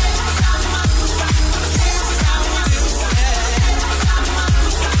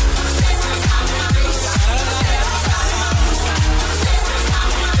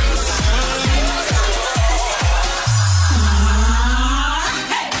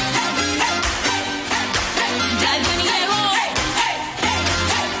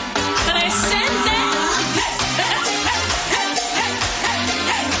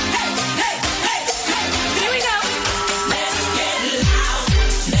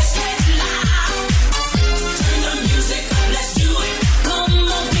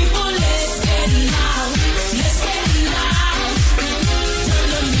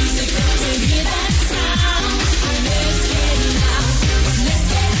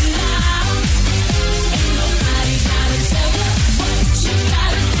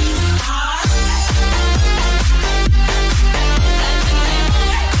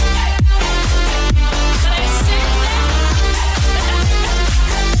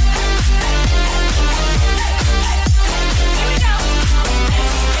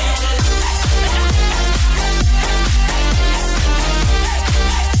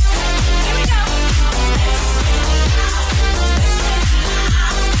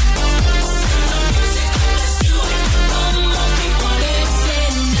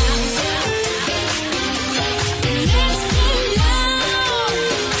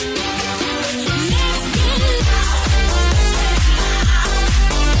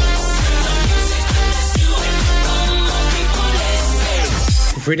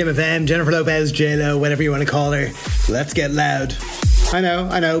 Freedom FM, Jennifer Lopez, J-Lo, whatever you want to call her. Let's get loud. I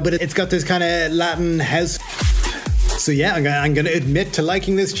know, but it's got this kind of Latin house. So yeah, I'm going to admit to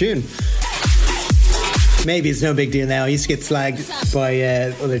liking this tune. Maybe it's no big deal now. I used to get slagged by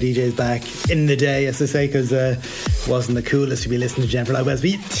other DJs back in the day, as I say, because it wasn't the coolest to be listening to Jennifer Lopez.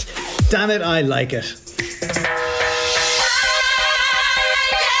 But damn it, I like it.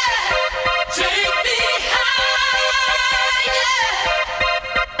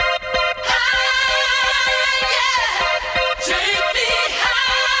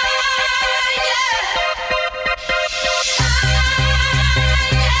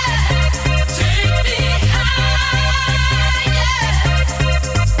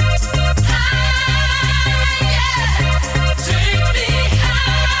 Take me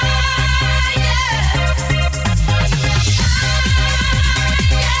high, yeah.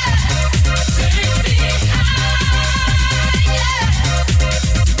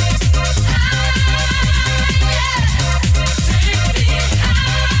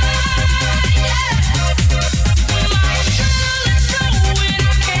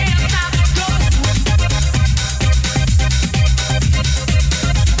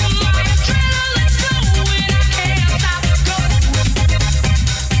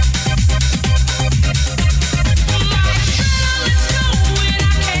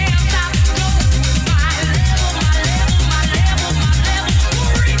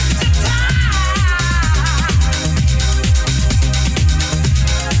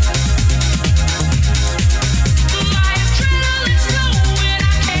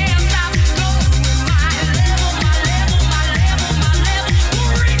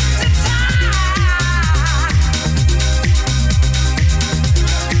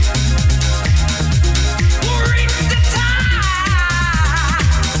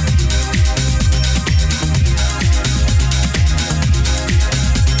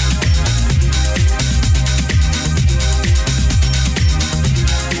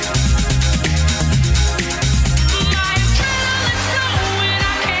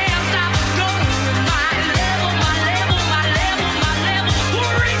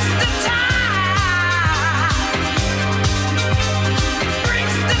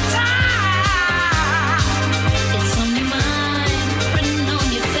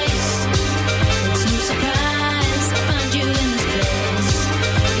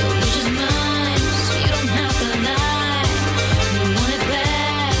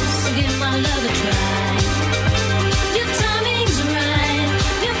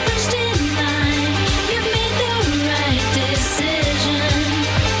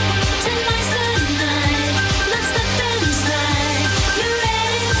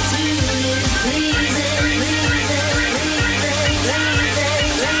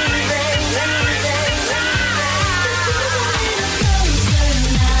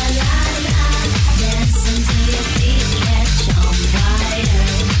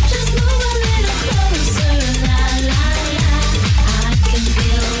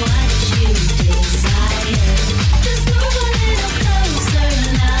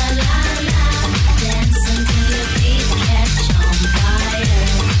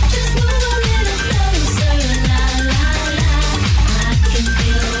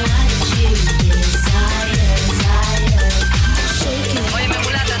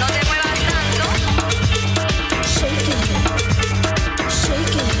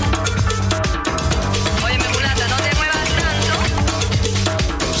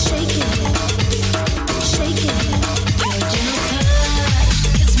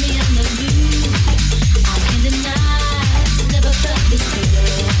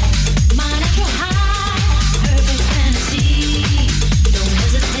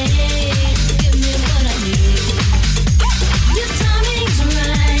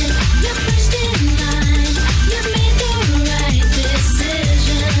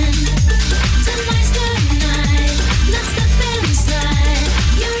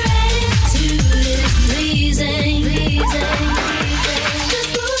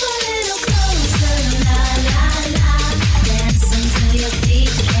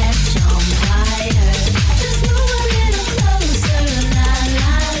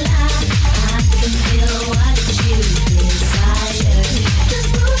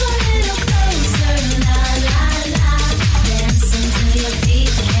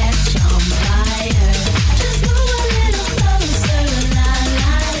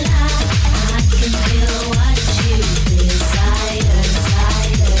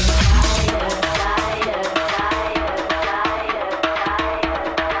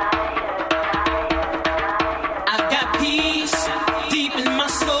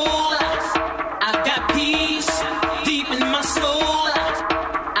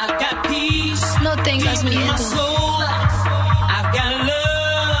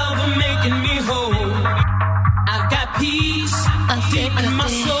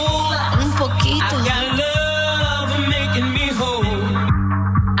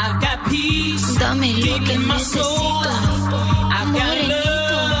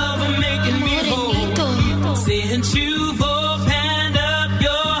 Since you've opened up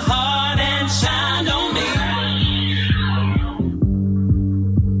your heart and shined on me.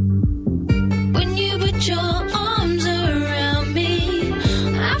 When you put your arms around me,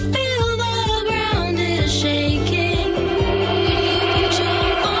 I feel the ground is shaking. When you put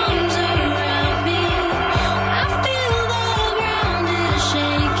your arms around me, I feel the ground is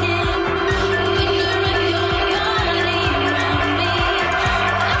shaking. When you wrap your body around me,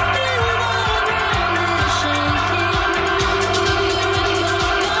 I feel the ground is shaking.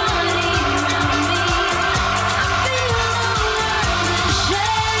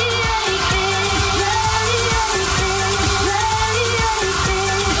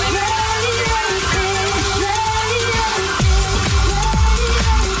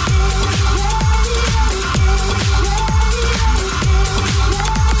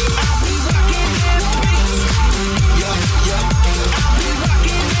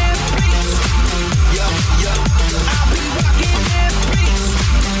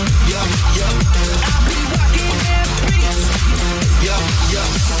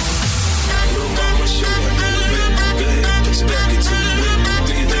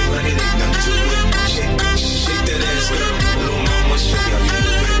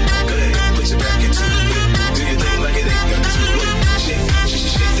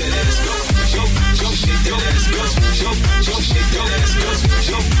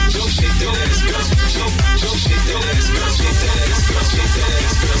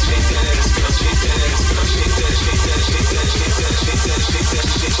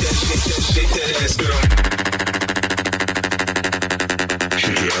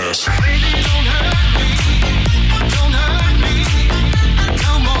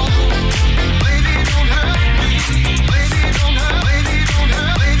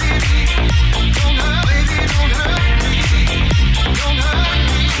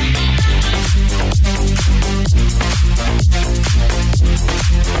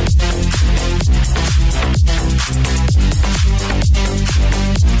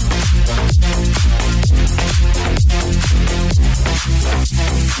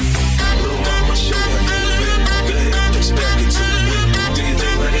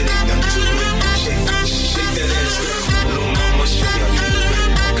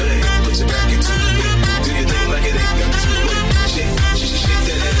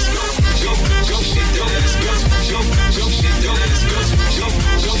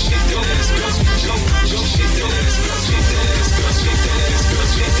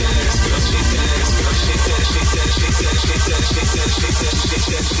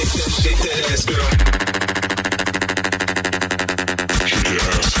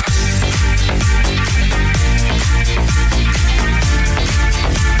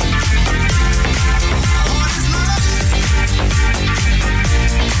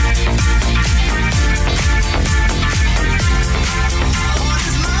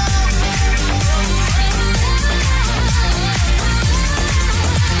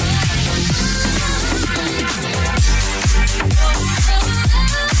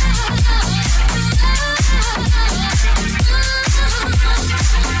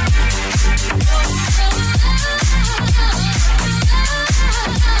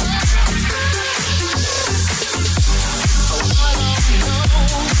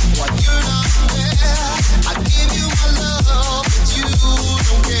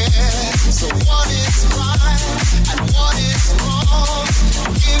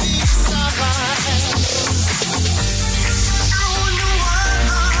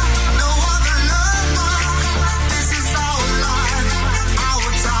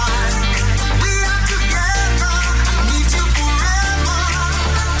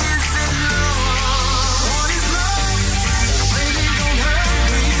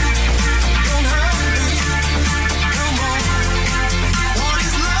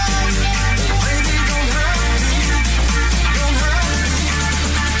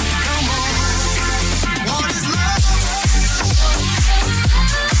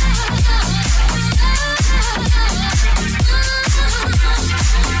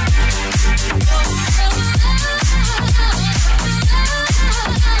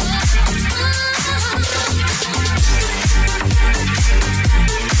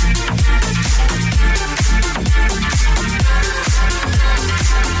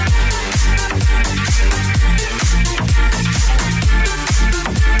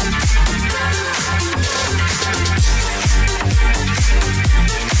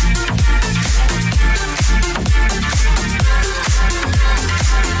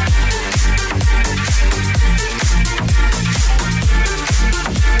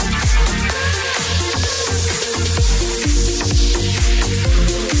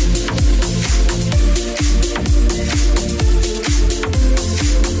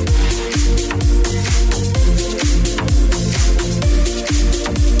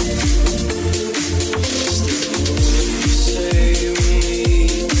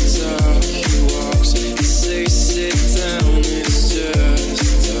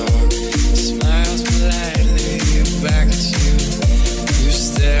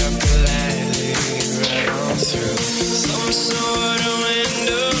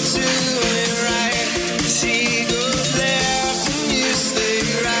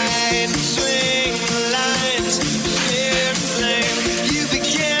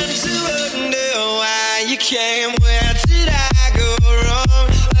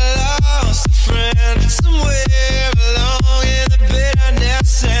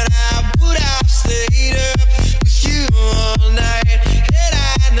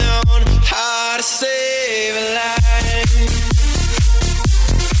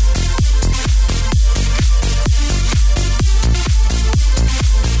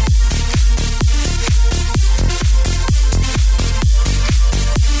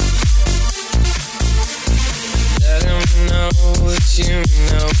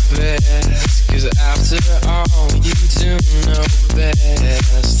 best, 'cause after all you do know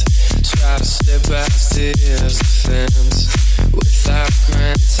best. Try to slip past his defense without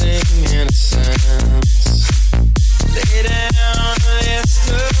granting innocence. Lay down a list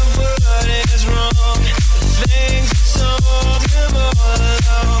of what is wrong, things you told him all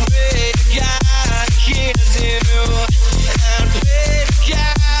along. Pray to God he hears you, and pray to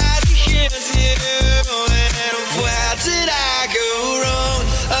God he hears you. And where did I go wrong?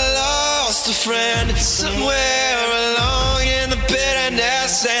 I lost a friend somewhere along in the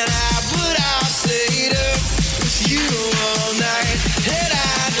bitterness, and I stayed up with you all night, and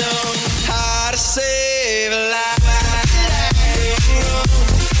I know how to save a life.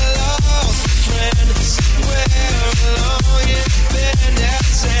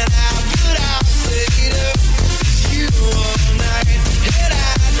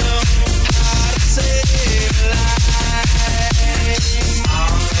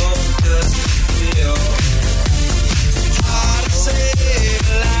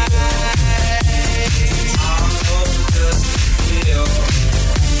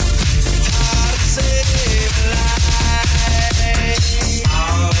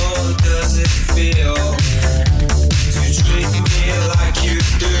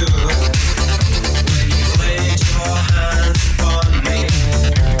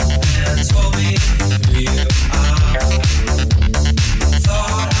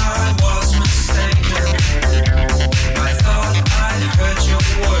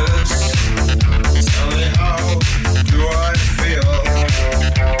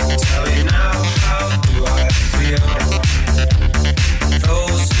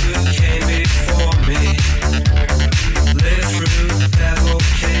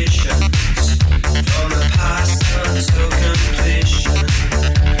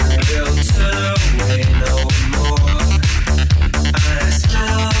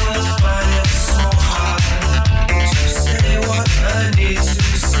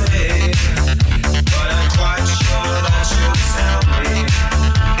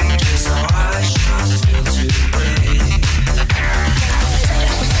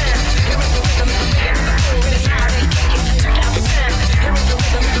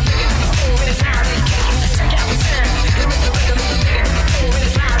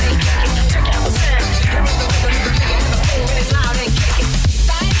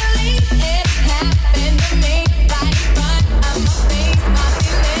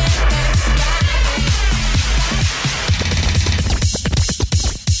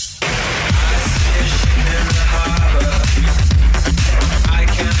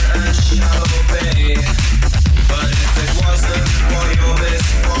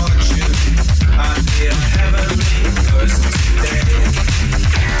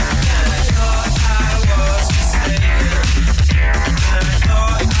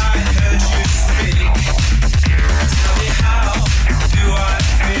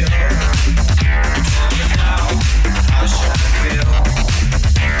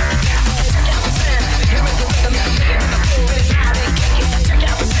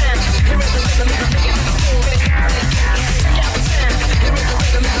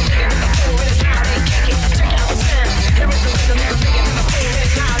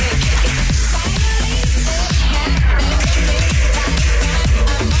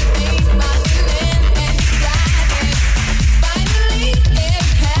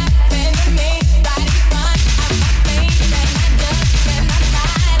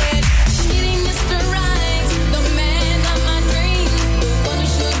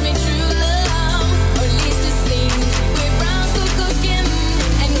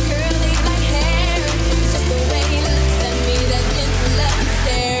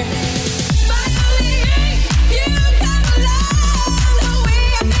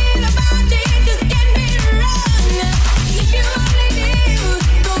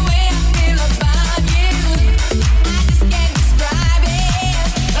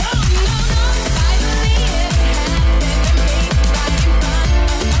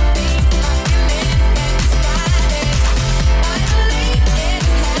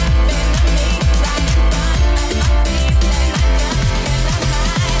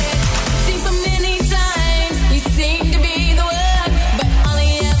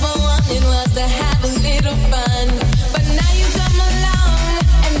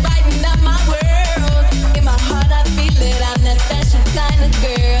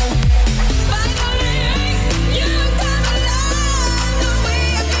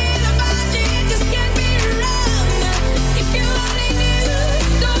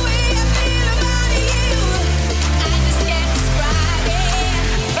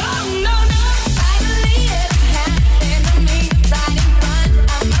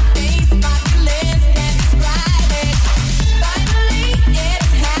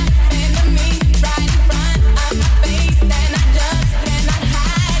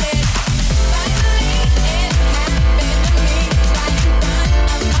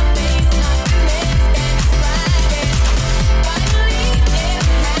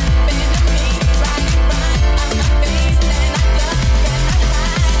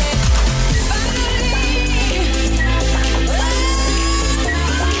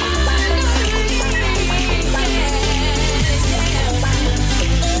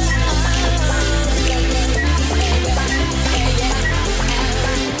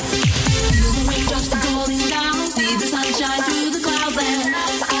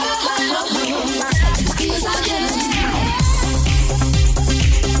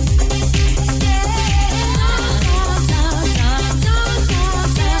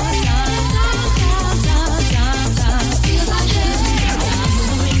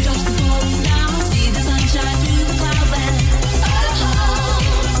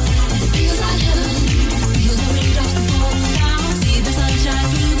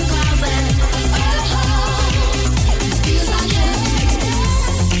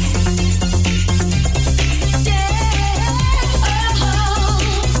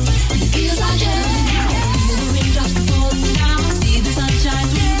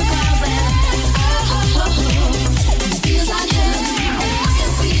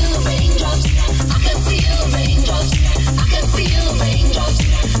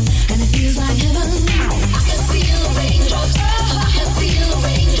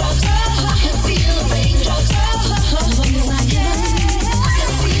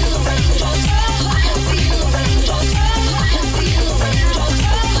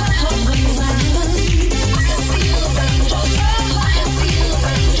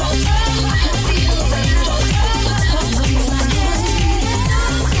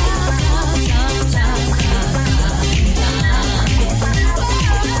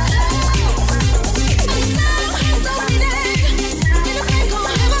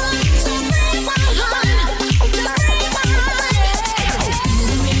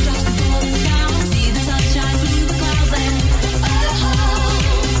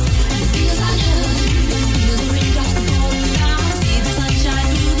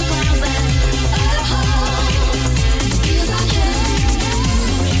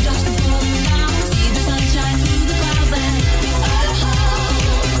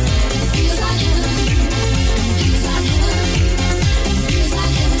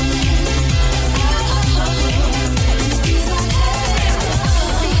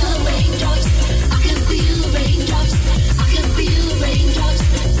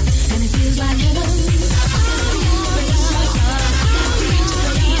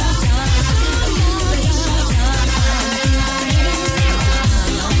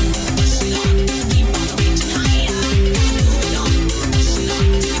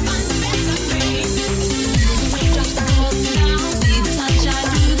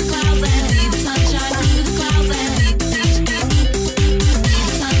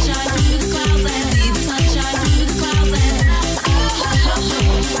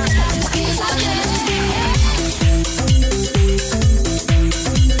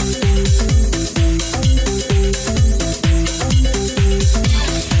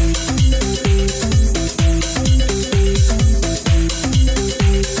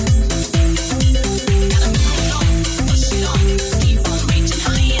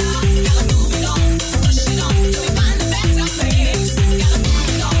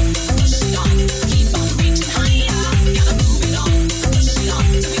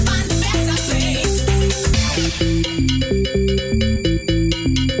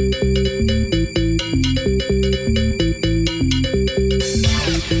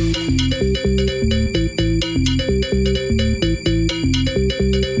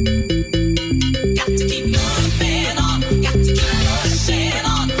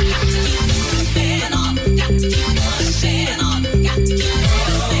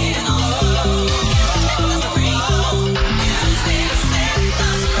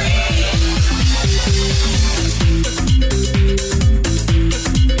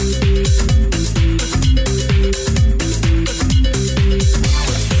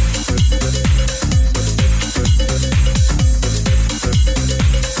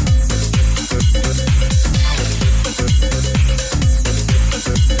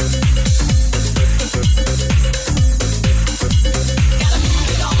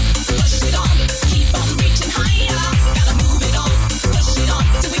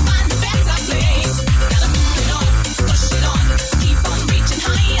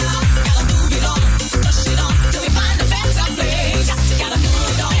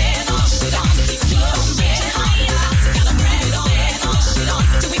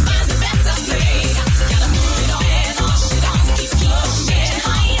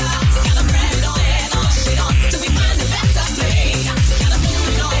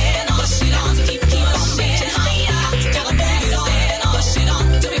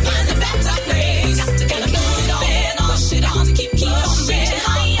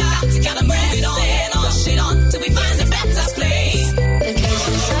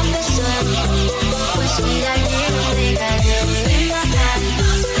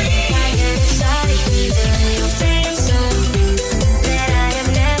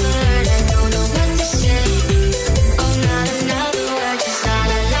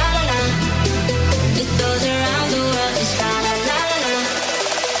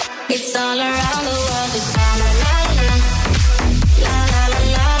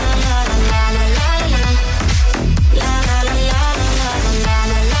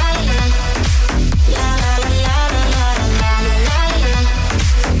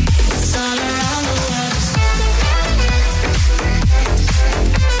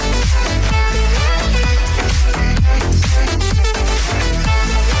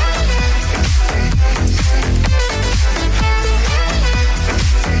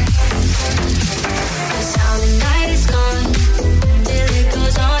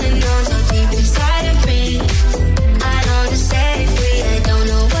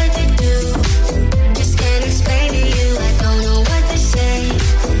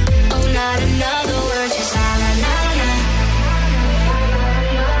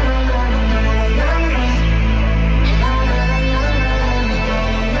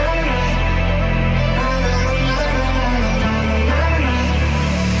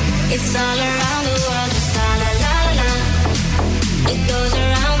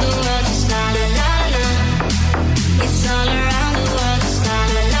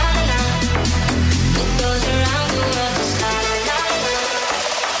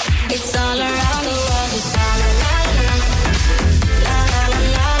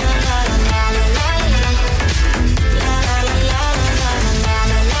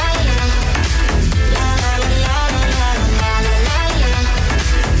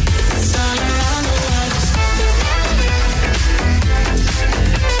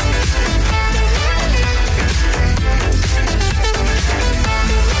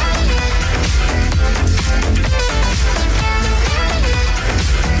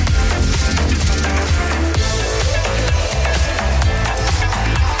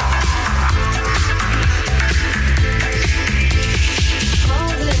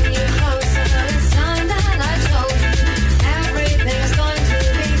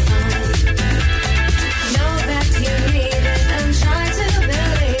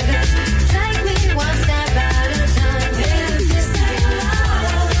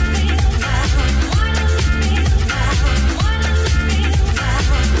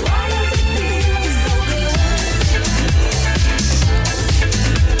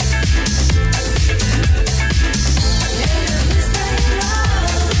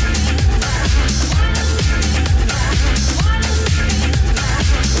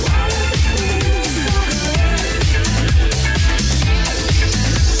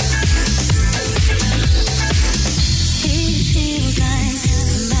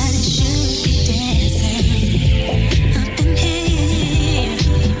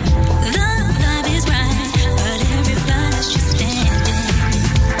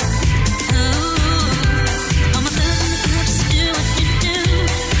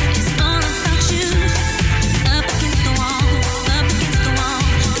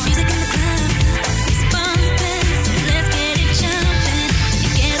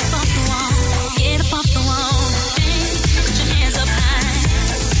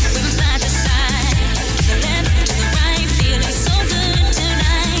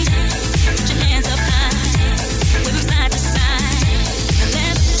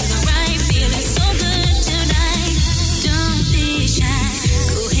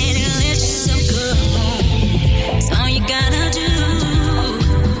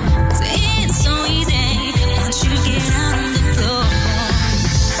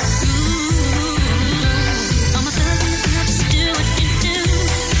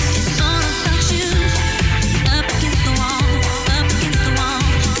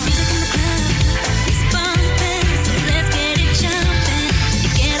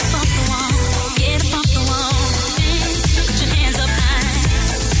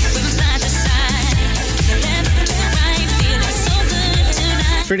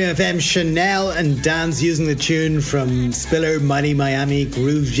 Freedom FM, Chanel and Dance using the tune from Spiller, Mighty Miami,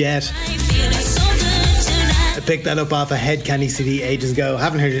 Groove Jet. I picked that up off a Head Candy CD ages ago.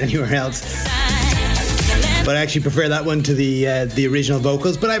 Haven't heard it anywhere else. But I actually prefer that one to the original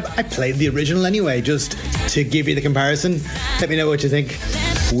vocals. But I played the original anyway, just to give you the comparison. Let me know what you think,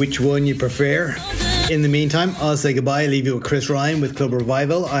 which one you prefer. In the meantime, I'll say goodbye. I'll leave you with Chris Ryan with Club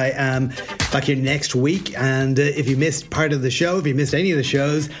Revival. I am back here next week. And if you missed part of the show, if you missed any of the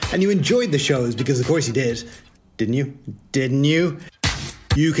shows, and you enjoyed the shows, because of course you did, didn't you? Didn't you?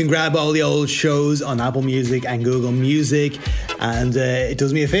 You can grab all the old shows on Apple Music and Google Music. And it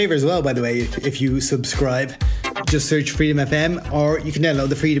does me a favour as well, by the way, if you subscribe. Just search Freedom FM, or you can download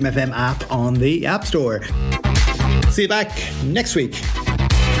the Freedom FM app on the App Store. See you back next week.